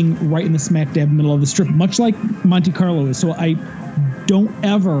just being right in the smack dab middle of the strip, much like Monte Carlo is. So I don't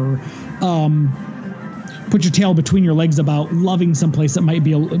ever put your tail between your legs about loving someplace that might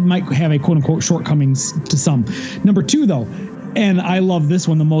have a quote unquote shortcomings to some. Number two, though, and I love this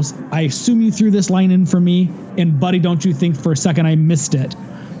one the most. I assume you threw this line in for me, and buddy, don't you think for a second I missed it.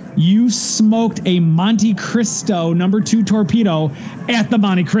 You smoked a Monte Cristo No. 2 torpedo at the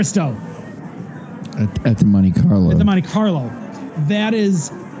Monte Cristo. At the Monte Carlo. At the Monte Carlo. That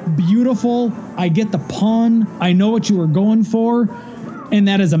is beautiful. I get the pun. I know what you were going for. And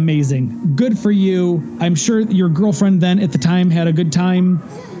that is amazing. Good for you. I'm sure your girlfriend then at the time had a good time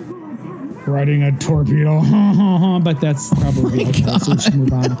riding a torpedo. But that's probably okay, so we should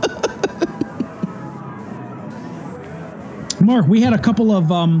move on. Mark, we had a couple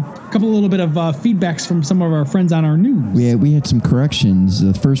little bit of feedbacks from some of our friends on our news. We had some corrections.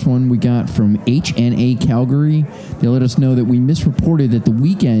 The first one we got from HNA Calgary. They let us know that we misreported that The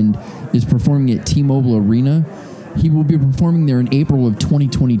Weeknd is performing at T-Mobile Arena. He will be performing there in April of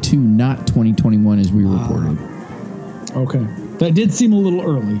 2022, not 2021 as we reported. Okay. That did seem a little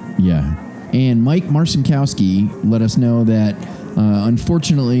early. Yeah. And Mike Marcinkowski let us know that,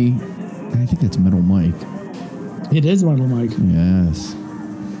 unfortunately, I think that's Metal Mike. It is Metal Mike. Yes.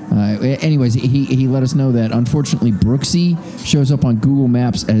 Anyways, he let us know that, unfortunately, Brooksy shows up on Google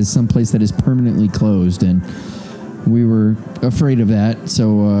Maps as someplace that is permanently closed, and we were afraid of that.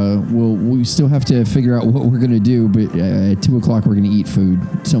 So we still have to figure out what we're going to do, but at 2 o'clock we're going to eat food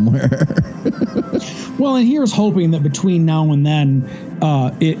somewhere. Well, and here's hoping that between now and then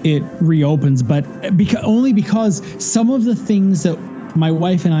it reopens, but only because some of the things that my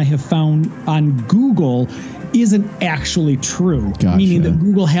wife and I have found on Google isn't actually true. Gotcha. Meaning that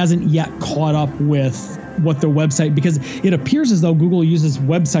Google hasn't yet caught up with what their website, because it appears as though Google uses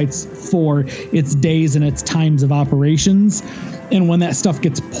websites for its days and its times of operations. And when that stuff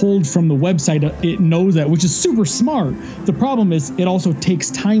gets pulled from the website, it knows that, which is super smart. The problem is it also takes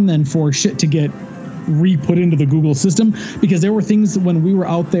time then for shit to get re-put into the Google system, because there were things when we were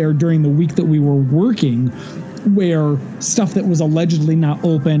out there during the week that we were working where stuff that was allegedly not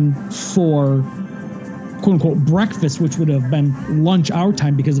open for quote unquote breakfast, which would have been lunch our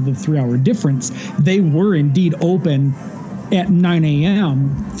time because of the 3-hour difference, they were indeed open at 9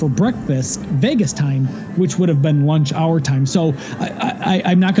 a.m. for breakfast Vegas time, which would have been lunch our time. So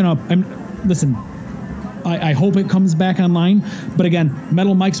I'm not going to, listen, I hope it comes back online. But again,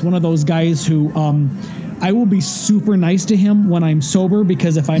 Metal Mike's one of those guys who I will be super nice to him when I'm sober,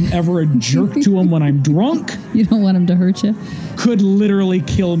 because if I'm ever a jerk to him when I'm drunk, You don't want him to hurt you? could literally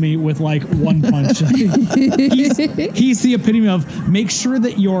kill me with like one punch. He's the epitome of make sure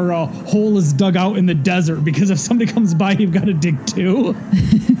that your hole is dug out in the desert, because if somebody comes by, you've got to dig too.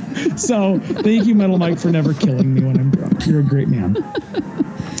 So thank you, Metal Mike, for never killing me when I'm drunk. You're a great man.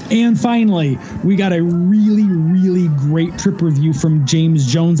 And finally, we got a really, really great trip review from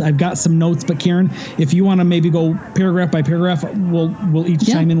James Jones. I've got some notes, but Karen, if you want to maybe go paragraph by paragraph, we'll each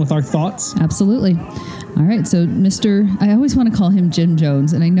chime in with our thoughts. Absolutely. All right. So I always want to call him Jim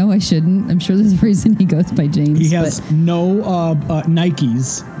Jones, and I know I shouldn't. I'm sure there's a reason he goes by James. He has no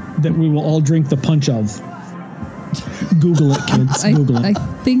Nikes that we will all drink the punch of. Google it, kids. Google it. I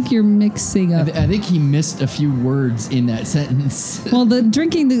think you're mixing up. I think he missed a few words in that sentence. Well,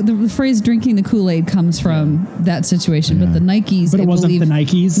 the phrase "drinking the Kool-Aid" comes from that situation, but the Nikes. But it wasn't the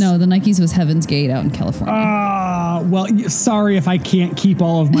Nikes? No, the Nikes was Heaven's Gate out in California. Well, sorry if I can't keep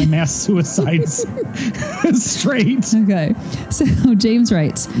all of my mass suicides straight. Okay, so James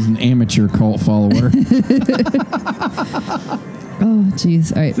writes. He's an amateur cult follower. Oh,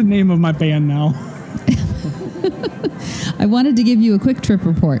 geez. All right. It's the name of my band now. I wanted to give you a quick trip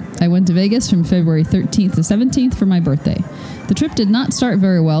report. I went to Vegas from February 13th to 17th for my birthday. The trip did not start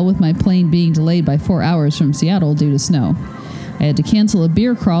very well, with my plane being delayed by 4 hours from Seattle due to snow. I had to cancel a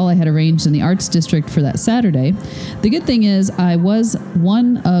beer crawl I had arranged in the Arts District for that Saturday. The good thing is I was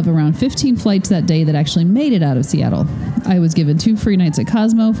one of around 15 flights that day that actually made it out of Seattle. I was given 2 free nights at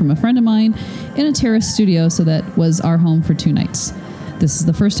Cosmo from a friend of mine in a terrace studio, so that was our home for 2 nights. This is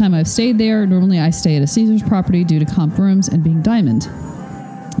the first time I've stayed there. Normally I stay at a Caesars property due to comp rooms and being Diamond.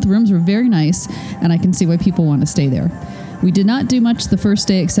 The rooms were very nice, and I can see why people want to stay there. We did not do much the first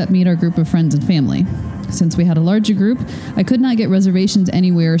day except meet our group of friends and family. Since we had a larger group, I could not get reservations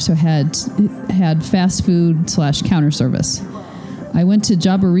anywhere, so had fast food / counter service. I went to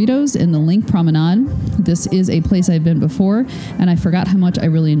Jabaritos in the Link Promenade. This is a place I've been before, and I forgot how much I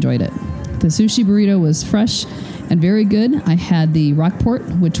really enjoyed it. The sushi burrito was fresh and very good. I had the Rockport,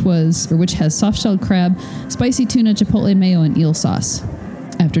 which has soft-shelled crab, spicy tuna, chipotle mayo, and eel sauce.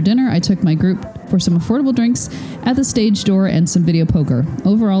 After dinner, I took my group for some affordable drinks at the stage door and some video poker.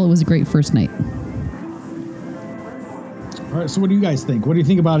 Overall, it was a great first night. All right, so what do you guys think? What do you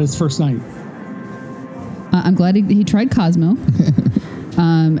think about his first night? I'm glad he tried Cosmo.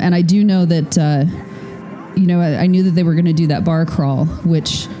 And I do know that, I knew that they were going to do that bar crawl,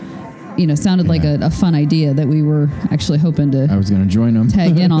 which... sounded like a fun idea that we were actually hoping to. I was going to join them.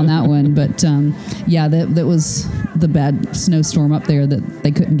 Tag in on that one, but that was the bad snowstorm up there that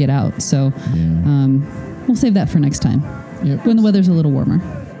they couldn't get out. So we'll save that for next time. Yep. When the weather's a little warmer.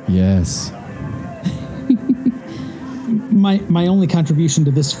 Yes. My only contribution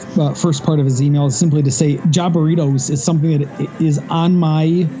to this first part of his email is simply to say Jabaritos is something that is on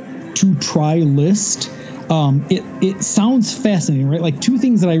my to try list. It sounds fascinating, right? Like 2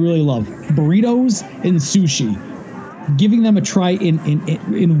 things that I really love: burritos and sushi. Giving them a try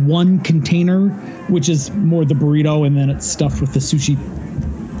in one container, which is more the burrito, and then it's stuffed with the sushi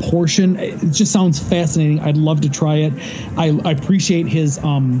portion. It just sounds fascinating. I'd love to try it. I appreciate his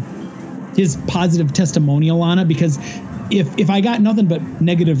positive testimonial on it, because if I got nothing but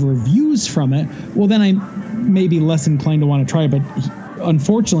negative reviews from it, well, then I may be less inclined to want to try it. But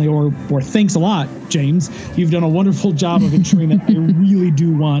unfortunately, or thanks a lot, James, you've done a wonderful job of ensuring that I really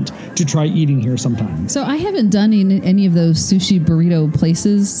do want to try eating here sometime. So I haven't done any of those sushi burrito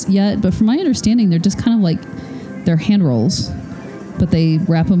places yet, but from my understanding, they're just kind of like, they're hand rolls, but they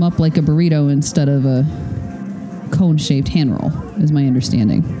wrap them up like a burrito instead of a cone-shaped hand roll, is my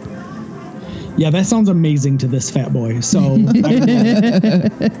understanding. Yeah, that sounds amazing to this fat boy. So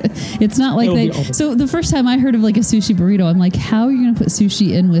it's not like so the first time I heard of like a sushi burrito, I'm like, how are you going to put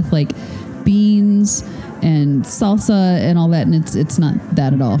sushi in with like beans and salsa and all that? And it's not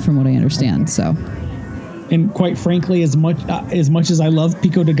that at all, from what I understand. So, and quite frankly, as much as I love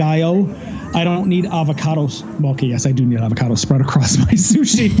pico de gallo, I don't need avocados. Well, okay, yes, I do need avocado spread across my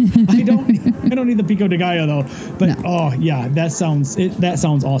sushi. I don't need the pico de gallo though. But no. Oh yeah, that sounds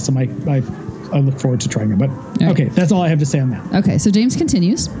awesome. I I look forward to trying it. But okay, that's all I have to say on that. Okay, so James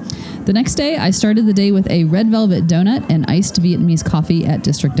continues. The next day, I started the day with a red velvet donut and iced Vietnamese coffee at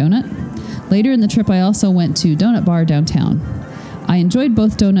District Donut. Later in the trip, I also went to Donut Bar downtown. I enjoyed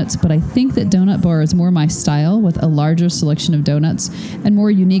both donuts, but I think that Donut Bar is more my style with a larger selection of donuts and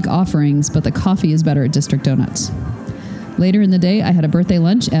more unique offerings, but the coffee is better at District Donuts. Later in the day, I had a birthday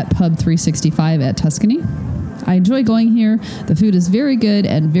lunch at Pub 365 at Tuscany. I enjoy going here. The food is very good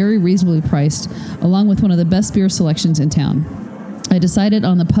and very reasonably priced, along with one of the best beer selections in town. I decided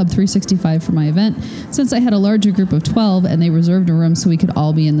on the Pub 365 for my event since I had a larger group of 12 and they reserved a room so we could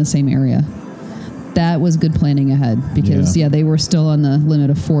all be in the same area. That was good planning ahead because, they were still on the limit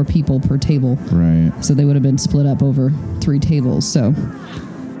of 4 people per table. Right. So they would have been split up over 3 tables. So,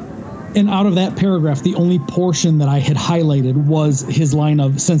 and out of that paragraph, the only portion that I had highlighted was his line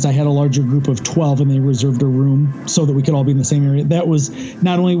of, since I had a larger group of 12 and they reserved a room so that we could all be in the same area. That was,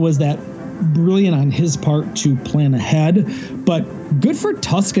 not only was that brilliant on his part to plan ahead, but good for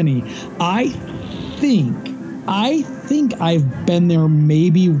Tuscany. I think I've been there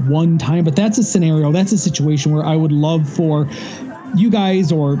maybe one time, but that's a scenario, that's a situation where I would love for you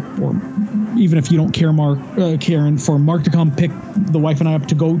guys, or even if you don't care, Karen, for Mark to come pick the wife and I up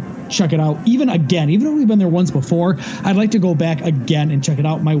to go check it out. Even if we've been there once before, I'd like to go back again and check it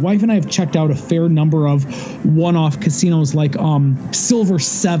out. My wife and I have checked out a fair number of one-off casinos like Silver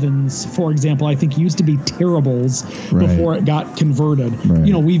Sevens, for example. I think it used to be Terribles before it got converted. Right.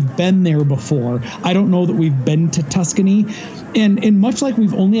 You know, we've been there before. I don't know that we've been to Tuscany. And much like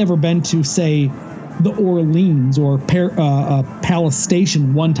we've only ever been to, say, the Orleans or Palace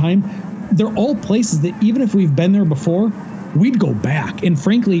Station one time, they're all places that even if we've been there before, we'd go back. And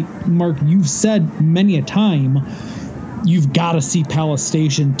frankly, Mark, you've said many a time, you've got to see Palace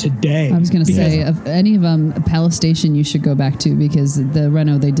Station today. I was going to say, of any of them, Palace Station you should go back to because the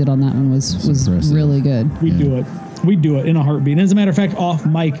reno they did on that one was really good. We'd do it. We'd do it in a heartbeat. And as a matter of fact, off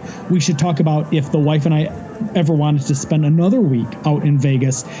mic, we should talk about if the wife and I ever wanted to spend another week out in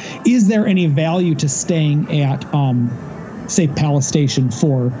Vegas, is there any value to staying at, say, Palace Station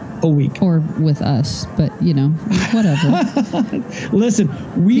for a week? Or with us, but, whatever.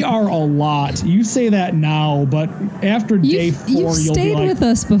 Listen, we are a lot. You say that now, but after day 4, you'll be like... You've stayed with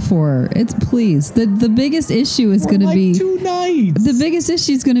us before. The biggest issue is going to be... 2 nights. The biggest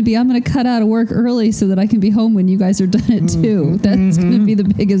issue is going to be I'm going to cut out of work early so that I can be home when you guys are done at 2. That's going to be the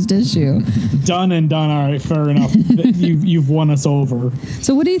biggest issue. Done and done. All right, fair enough. You've won us over.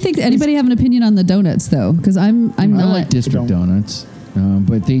 So what do you think? Anybody have an opinion on the donuts, though? Because I'm not... I like District Donuts.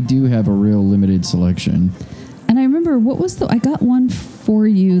 But they do have a real limited selection. And I remember, I got one for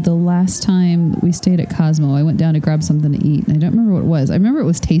you the last time we stayed at Cosmo. I went down to grab something to eat, and I don't remember what it was. I remember it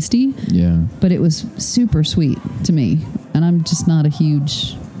was tasty. Yeah. But it was super sweet to me. And I'm just not a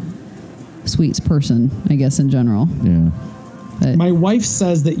huge sweets person, I guess, in general. Yeah. But my wife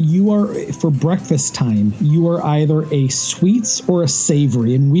says that you are, for breakfast time, you are either a sweets or a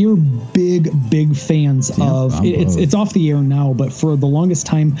savory, and we are big fans of. It's off the air now, but for the longest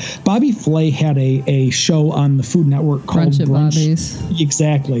time, Bobby Flay had a show on the Food Network called Brunch at Bobby's.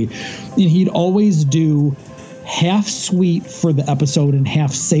 Exactly, and he'd always do half sweet for the episode and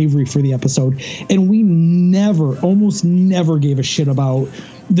half savory for the episode, and we almost never gave a shit about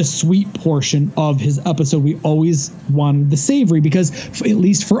the sweet portion of his episode. We always wanted the savory because, at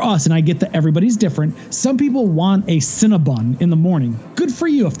least for us, and I get that everybody's different, some people want a Cinnabon in the morning. Good for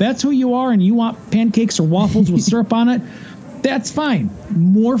you. If that's who you are and you want pancakes or waffles with syrup on it, that's fine.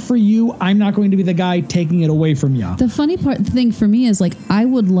 More for you. I'm not going to be the guy taking it away from you. The funny thing for me is, I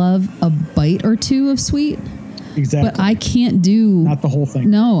would love a bite or two of sweet. Exactly. But I can't do... Not the whole thing.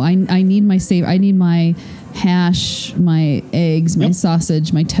 No, I need my savory. I need my hash, my eggs, my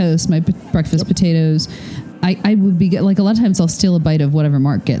sausage, my toast, my breakfast potatoes. I would be a lot of times I'll steal a bite of whatever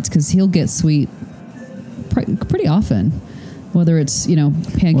Mark gets because he'll get sweet pretty often, whether it's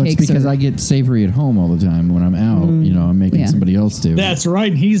pancakes. Well, it's because I get savory at home all the time when I'm out. I'm making somebody else do. That's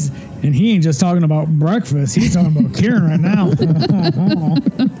right. He ain't just talking about breakfast. He's talking about Karen right now.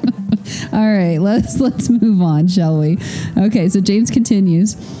 All right, let's move on, shall we? Okay, so James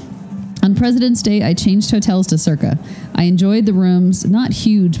continues. On President's Day, I changed hotels to Circa. I enjoyed the rooms, not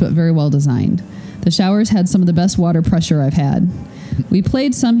huge, but very well designed. The showers had some of the best water pressure I've had. We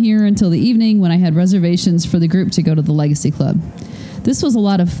played some here until the evening when I had reservations for the group to go to the Legacy Club. This was a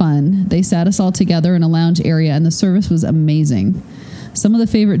lot of fun. They sat us all together in a lounge area, and the service was amazing. Some of the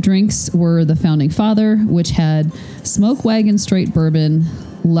favorite drinks were the Founding Father, which had Smoke Wagon Straight Bourbon,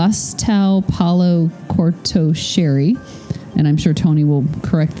 Lustau Palo Corto Sherry, and I'm sure Tony will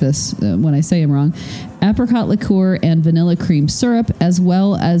correct this when I say I'm wrong, apricot liqueur and vanilla cream syrup, as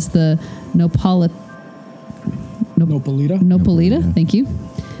well as the Nopalita, thank you,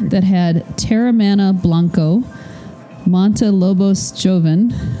 that had Terramana Blanco, Monte Lobos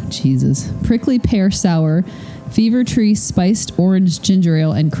Joven, Jesus, prickly pear sour, Fever Tree spiced orange ginger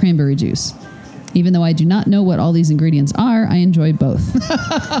ale, and cranberry juice. Even though I do not know what all these ingredients are, I enjoy both.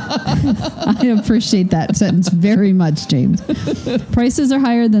 I appreciate that sentence very much, James. Prices are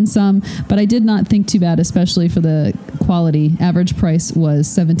higher than some, but I did not think too bad, especially for the quality. Average price was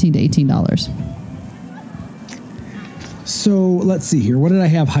 $17 to $18. So let's see here. What did I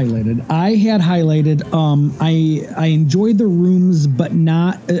have highlighted? I had highlighted. I enjoyed the rooms, but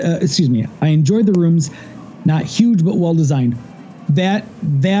not. I enjoyed the rooms, not huge, but well designed. That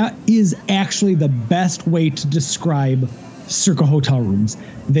is actually the best way to describe Circa hotel rooms.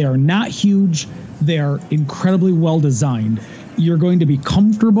 They are not huge. They are incredibly well designed. You're going to be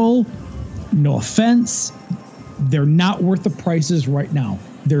comfortable. No offense. They're not worth the prices right now.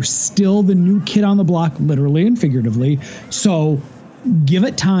 They're still the new kid on the block, literally and figuratively. So give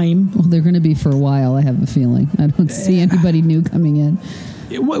it time. Well, they're going to be for a while, I have a feeling. I don't see anybody new coming in.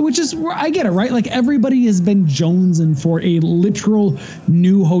 Which is, I get it, right? Like everybody has been jonesing for a literal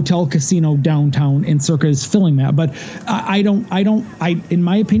new hotel casino downtown, and Circa is filling that. But I in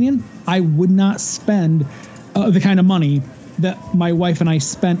my opinion, I would not spend the kind of money that my wife and I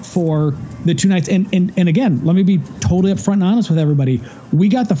spent for the 2 nights. And again, let me be totally upfront and honest with everybody. We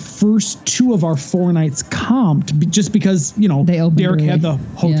got the first 2 of our 4 nights comped just because, Derek early. had the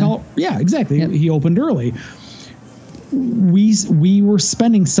hotel. Yeah, exactly. Yep. He opened early. We were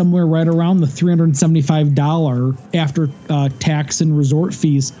spending somewhere right around the $375 after tax and resort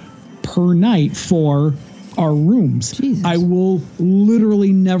fees per night for our rooms. Jesus. I will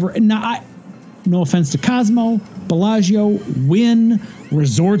literally never. No offense to Cosmo, Bellagio, Wynn,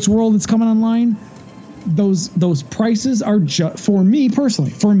 Resorts World that's coming online. Those prices are for me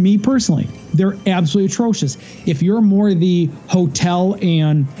personally, they're absolutely atrocious. If you're more the hotel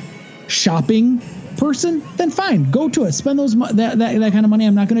and shopping person, then fine, go to it. Spend that kind of money.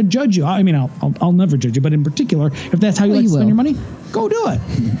 I'm not going to judge you. I mean, I'll never judge you, but in particular, if that's how you like to spend your money, go do it.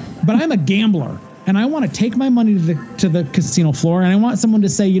 But I'm a gambler, and I want to take my money to the casino floor, and I want someone to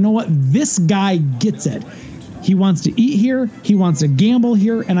say, you know what, this guy gets it. He wants to eat here, he wants to gamble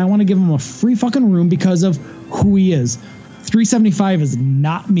here, and I want to give him a free fucking room because of who he is. $375 is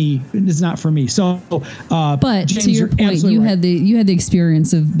not me. It's not for me. So, but James, to your point, you had the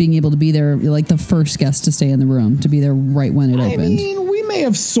experience of being able to be there, like the first guest to stay in the room, to be there right when it opened. I mean, we may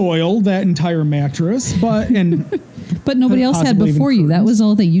have soiled that entire mattress, but nobody else had before you. That was the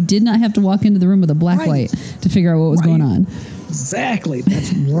whole thing. You did not have to walk into the room with a black light to figure out what was going on. Exactly.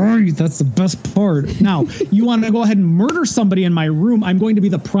 That's right. That's the best part. Now, you want to go ahead and murder somebody in my room, I'm going to be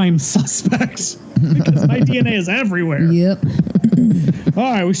the prime suspect because my DNA is everywhere. Yep.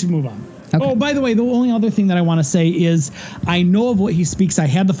 All right, we should move on. Okay. Oh, by the way, the only other thing that I want to say is I know of what he speaks. I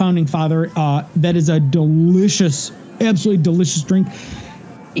had the Founding Father. That is a delicious, absolutely delicious drink.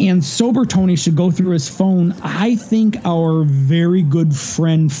 And Sober Tony should go through his phone. I think our very good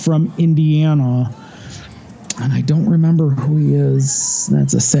friend from Indiana, and I don't remember who he is,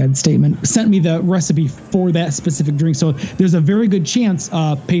 that's a sad statement, sent me the recipe for that specific drink. So there's a very good chance,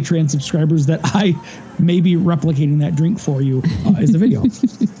 Patreon subscribers, that I may be replicating that drink for you as a video.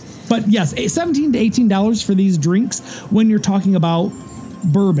 But yes, $17 to $18 for these drinks when you're talking about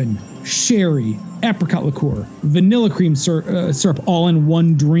bourbon, sherry, apricot liqueur, vanilla cream syrup all in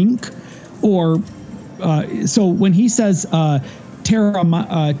one drink. Or so when he says Terramana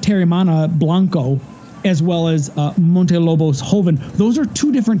Blanco, as well as Monte Lobos Joven, those are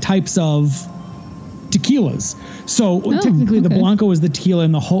 2 different types of tequilas. So technically the Blanco is the tequila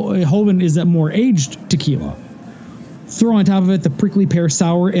and the Joven is a more aged tequila. Throw on top of it the prickly pear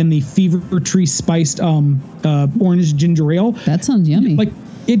sour and the Fever Tree spiced orange ginger ale. That sounds yummy. Like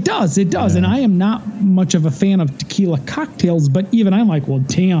it does. Yeah. And I am not much of a fan of tequila cocktails, but even I'm like, well,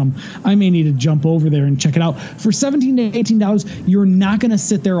 damn, I may need to jump over there and check it out. For $17 to $18, you're not going to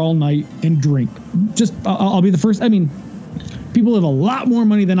sit there all night and drink. Just, I'll be the first. I mean, people have a lot more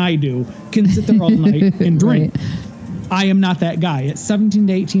money than I do, can sit there all night and drink. Right. I am not that guy. At $17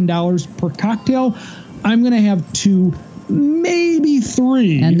 to $18 per cocktail, I'm going to have 2, maybe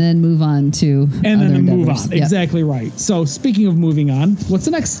 3. And then move on to And other then move endeavors. on. Yep. Exactly right. So speaking of moving on, what's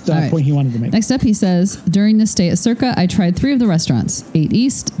the next point he wanted to make? Next up, he says, during this stay at Circa, I tried 3 of the restaurants, 8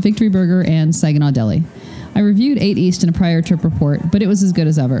 East, Victory Burger, and Saginaw Deli. I reviewed 8 East in a prior trip report, but it was as good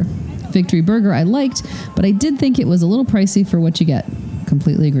as ever. Victory Burger I liked, but I did think it was a little pricey for what you get.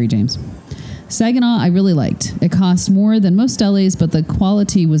 Completely agree, James. Saginaw, I really liked. It cost more than most delis, but the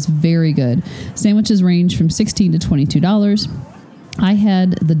quality was very good. Sandwiches range from $16 to $22. I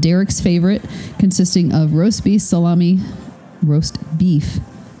had the Derek's favorite, consisting of roast beef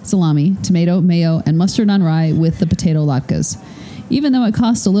salami, tomato, mayo, and mustard on rye with the potato latkes. Even though it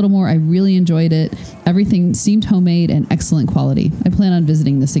cost a little more, I really enjoyed it. Everything seemed homemade and excellent quality. I plan on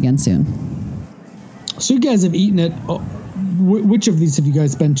visiting this again soon. So you guys have eaten it. Which of these have you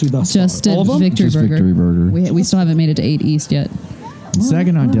guys been to thus far? Just at All of them? Victory Just Burger. Victory Burger. We still haven't made it to 8 East yet.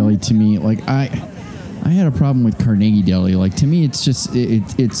 Saginaw Deli to me, like I had a problem with Carnegie Deli. Like to me, it's just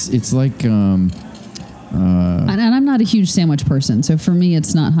it's like. And I'm not a huge sandwich person, so for me,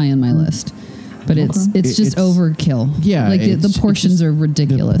 it's not high on my list. But it's just overkill. Yeah, like the portions are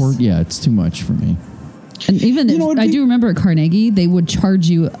ridiculous. It's too much for me. And even I do remember at Carnegie, they would charge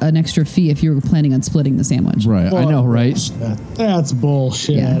you an extra fee if you were planning on splitting the sandwich. Right, I know, right? That's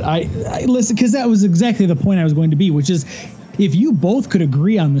bullshit. Yeah. I listen, because that was exactly the point I was going to be, which is if you both could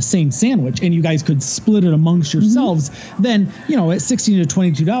agree on the same sandwich and you guys could split it amongst yourselves, then, at $16 to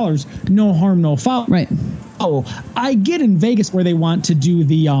 $22, no harm, no foul. Right. Oh, I get in Vegas where they want to do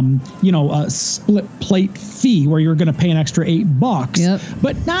the, split plate fee where you're going to pay an extra $8, Yep.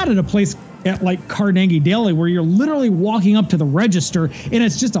 but not at a place at like Carnegie Deli where you're literally walking up to the register and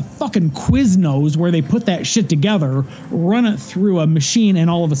it's just a fucking Quiznos where they put that shit together, run it through a machine, and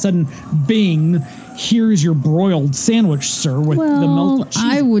all of a sudden, bing, here's your broiled sandwich, sir, with the melted cheese.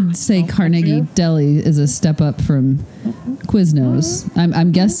 I would say Carnegie Deli is a step up from Quiznos.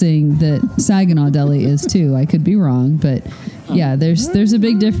 I'm guessing that Saginaw Deli is too. I could be wrong, but yeah, there's a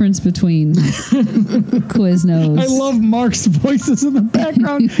big difference between Quiznos. I love Mark's voices in the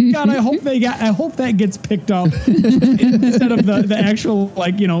background. God, I hope that gets picked up instead of the actual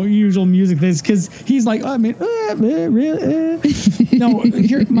usual music things, because he's like, no.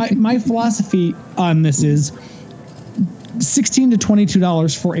 Here, my philosophy on this is $16 to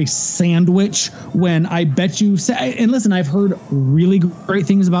 $22 for a sandwich when I bet you, and listen, I've heard really great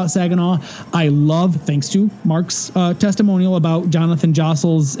things about Saginaw. I love, thanks to Mark's testimonial about Jonathan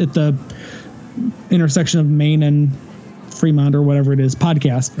Jostle's at the intersection of Main and Fremont or whatever it is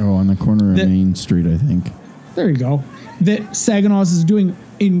podcast. Oh, on the corner of Main Street, I think. There you go. That Saginaw's is doing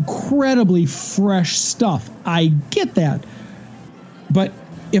incredibly fresh stuff. I get that. But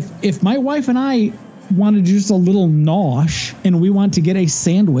if my wife and I wanted just a little nosh and we want to get a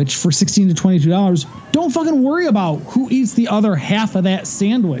sandwich for $16 to $22, don't fucking worry about who eats the other half of that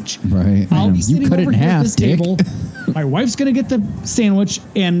sandwich. Right. I'll be sitting cut over it in here at half, this Dick. table. My wife's going to get the sandwich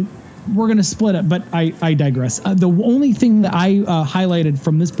and we're going to split it. But I digress. The only thing that I highlighted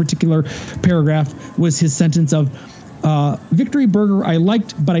from this particular paragraph was his sentence of Victory Burger I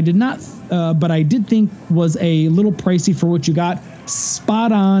liked, but I did not. But I did think was a little pricey for what you got.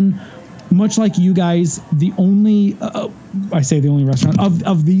 Spot on. Much like you guys, the only, I say the only restaurant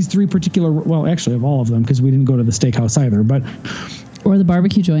of these three particular, well, actually of all of them, because we didn't go to the steakhouse either, but. Or the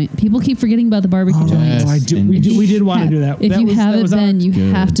barbecue joint. People keep forgetting about the barbecue joint. Yes, We did want to do that. If you haven't been, you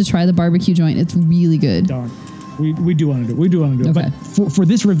good. have to try the barbecue joint. It's really good. Darn. We do want to do it. We do want to do it. Okay. But for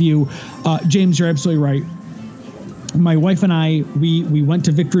this review, James, you're absolutely right. My wife and I, we went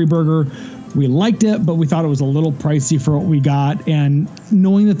to Victory Burger. We liked it, but we thought it was a little pricey for what we got. And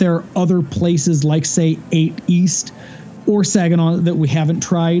knowing that there are other places like, say, 8 East or Saginaw that we haven't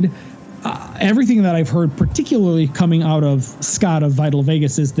tried, everything that I've heard, particularly coming out of Scott of Vital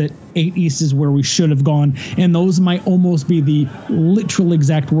Vegas, is that 8 East is where we should have gone. And those might almost be the literal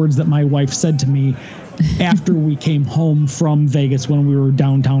exact words that my wife said to me after we came home from Vegas when we were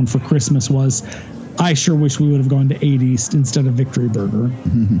downtown for Christmas was, I sure wish we would have gone to 8 East instead of Victory Burger.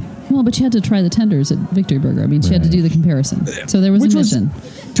 Well, but you had to try the tenders at Victory Burger. I mean, she had to do the comparison. So there was a mission.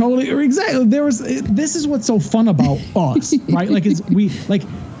 Exactly. This is what's so fun about us, right?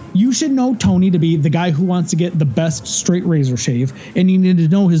 You should know Tony to be the guy who wants to get the best straight razor shave, and you need to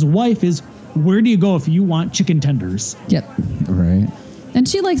know his wife is, where do you go if you want chicken tenders? Yep. Right. And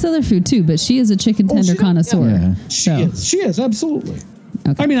she likes other food too, but she is a chicken tender connoisseur. Yeah. She is, absolutely.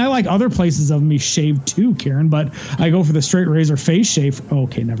 Okay. I mean, I like other places of me shaved too, Karen, but I go for the straight razor face shave.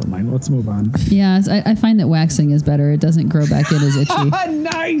 Okay, never mind. Let's move on. Yeah, I find that waxing is better. It doesn't grow back in as itchy.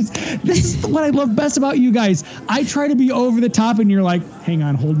 Nice. This is what I love best about you guys. I try to be over the top, and you're like, hang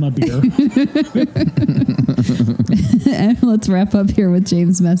on, hold my beer. And let's wrap up here with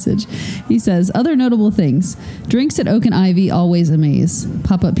James' message. He says, other notable things. Drinks at Oak and Ivy always amaze.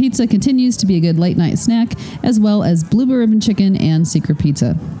 Pop-up pizza continues to be a good late night snack, as well as blueberry ribbon chicken and secret pizza.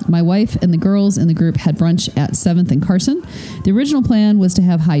 pizza. My wife and the girls in the group had brunch at 7th and Carson. The original plan was to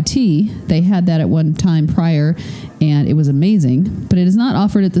have high tea. They had that at one time prior, and it was amazing, but it is not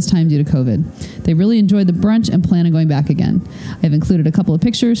offered at this time due to COVID. They really enjoyed the brunch and plan on going back again. I've included a couple of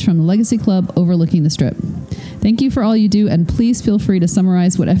pictures from the Legacy Club overlooking the strip. Thank you for all you do, and please feel free to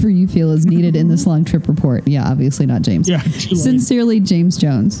summarize whatever you feel is needed in this long trip report. Yeah, obviously not James. Yeah, Sincerely, James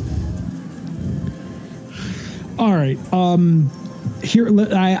Jones. All right. Here,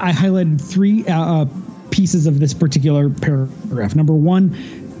 I highlighted 3 pieces of this particular paragraph. Number 1,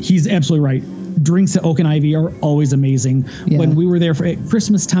 he's absolutely right. Drinks at Oak and Ivy are always amazing. Yeah. When we were there at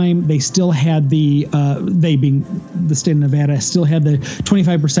Christmas time, they still had they being the state of Nevada, still had the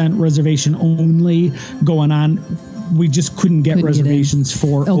 25% reservation only going on. We just couldn't get reservations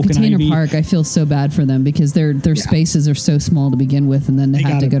for Oak and Container Ivy. Park, I feel so bad for them because their spaces are so small to begin with, and then they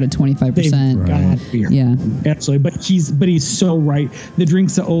have to go to 25%. Yeah, absolutely. But he's so right. The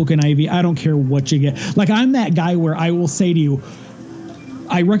drinks at Oak and Ivy, I don't care what you get. Like, I'm that guy where I will say to you,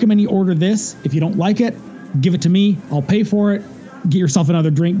 I recommend you order this. If you don't like it, give it to me. I'll pay for it. Get yourself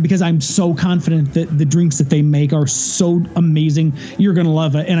another drink, because I'm so confident that the drinks that they make are so amazing. You're going to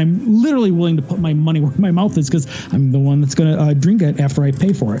love it. And I'm literally willing to put my money where my mouth is, because I'm the one that's going to drink it after I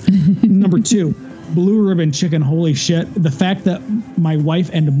pay for it. Number 2, Blue Ribbon Chicken. Holy shit. The fact that my wife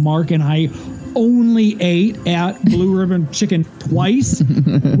and Mark and I only ate at Blue Ribbon Chicken twice.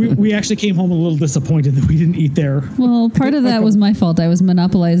 We actually came home a little disappointed that we didn't eat there. Well, part of that was my fault. I was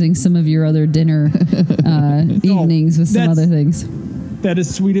monopolizing some of your other dinner evenings with some other things. That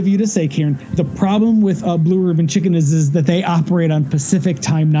is sweet of you to say, Karen. The problem with Blue Ribbon Chicken is that they operate on Pacific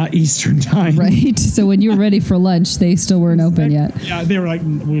time, not Eastern time. Right. So when you were ready for lunch, they still weren't open yet. Yeah, they were like,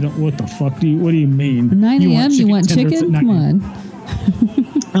 "We don't. What the fuck do you? What do you mean? 9 a.m. You want chicken? Come on."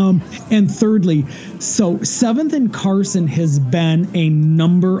 And thirdly, so 7th and Carson has been a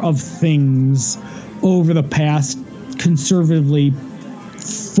number of things over the past, conservatively,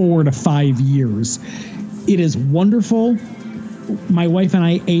 4 to 5 years. It is wonderful. My wife and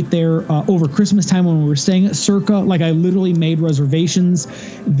I ate there over Christmas time when we were staying at Circa. Like, I literally made reservations.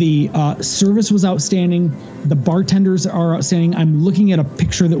 The service was outstanding. The bartenders are outstanding. I'm looking at a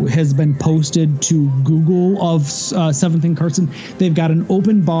picture that has been posted to Google of 7th and Carson. They've got an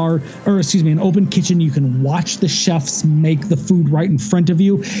open bar, an open kitchen. You can watch the chefs make the food right in front of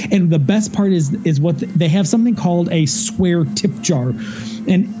you. And the best part is what they have something called a square tip jar.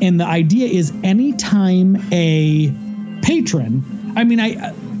 And the idea is anytime a patron, I mean,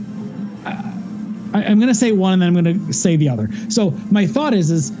 I'm going to say one and then I'm going to say the other. So my thought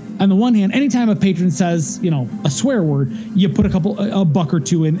is on the one hand, anytime a patron says, a swear word, you put a buck or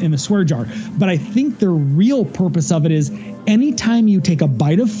two in the swear jar. But I think the real purpose of it is anytime you take a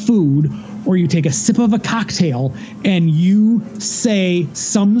bite of food or you take a sip of a cocktail and you say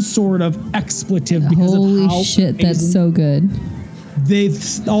some sort of expletive because holy of how shit, amazing, that's so good.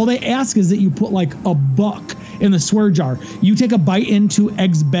 All they ask is that you put like a buck in the swear jar. You take a bite into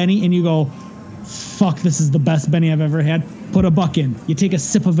Eggs Benny and you go, fuck, this is the best Benny I've ever had. Put a buck in. You take a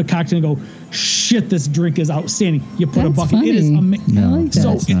sip of a cocktail and go, shit, this drink is outstanding. You put a buck in. It is amazing. No,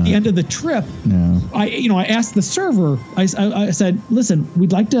 so at the end of the trip, I asked the server, I said, listen,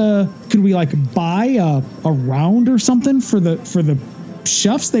 could we buy a round or something for the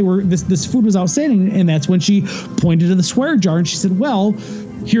chefs? This food was outstanding. And that's when she pointed to the swear jar and she said, well,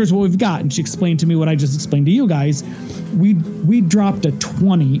 here's what we've got. And she explained to me what I just explained to you guys. We dropped a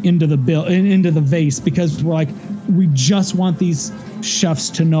 20 into the bill, into the vase, because we're like, we just want these chefs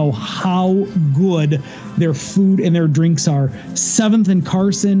to know how good their food and their drinks are. 7th and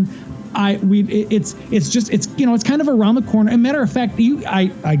Carson, it's kind of around the corner. As a matter of fact,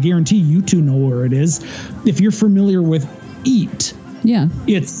 I guarantee you two know where it is. If you're familiar with Eat, yeah,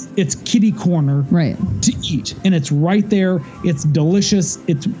 it's kitty corner right to eat, and it's right there. It's delicious.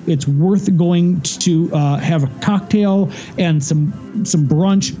 It's worth going to have a cocktail and some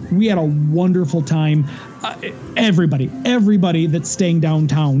brunch. We had a wonderful time. Everybody that's staying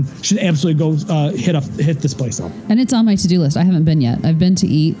downtown should absolutely go hit this place up. And it's on my to-do list. I haven't been yet. I've been to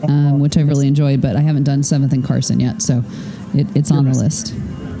Eat, which I've really enjoyed, but I haven't done 7th and Carson yet, so it's on the list.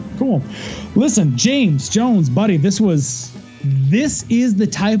 Cool. Listen, James Jones, buddy, this is the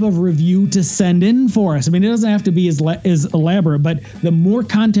type of review to send in for us. I mean, it doesn't have to be as elaborate, but the more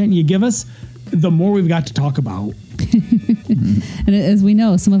content you give us, the more we've got to talk about. And as we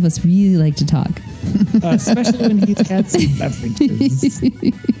know, some of us really like to talk. Especially when he's had some beverages.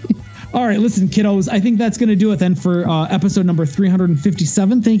 All right, listen, kiddos, I think that's going to do it then for episode number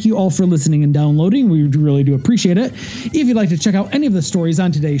 357. Thank you all for listening and downloading. We really do appreciate it. If you'd like to check out any of the stories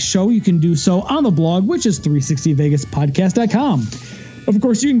on today's show, you can do so on the blog, which is 360vegaspodcast.com. Of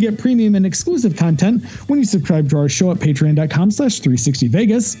course, you can get premium and exclusive content when you subscribe to our show at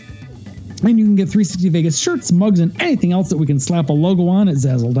patreon.com/360vegas. And you can get 360 Vegas shirts, mugs, and anything else that we can slap a logo on at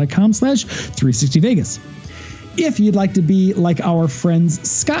Zazzle.com/360Vegas. If you'd like to be like our friends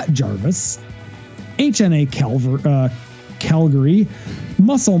Scott Jarvis, HNA Calgary,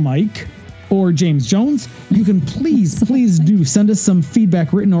 Muscle Mike, or James Jones, you can please do send us some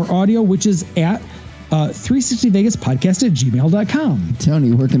feedback, written or audio, which is at 360vegaspodcast@gmail.com.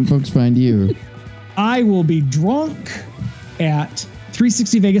 Tony, where can folks find you? I will be drunk at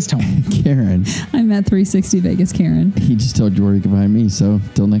 360 Vegas Tony. Karen. I'm at 360 Vegas Karen. He just told you where you can find me, so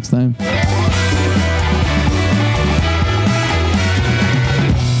till next time.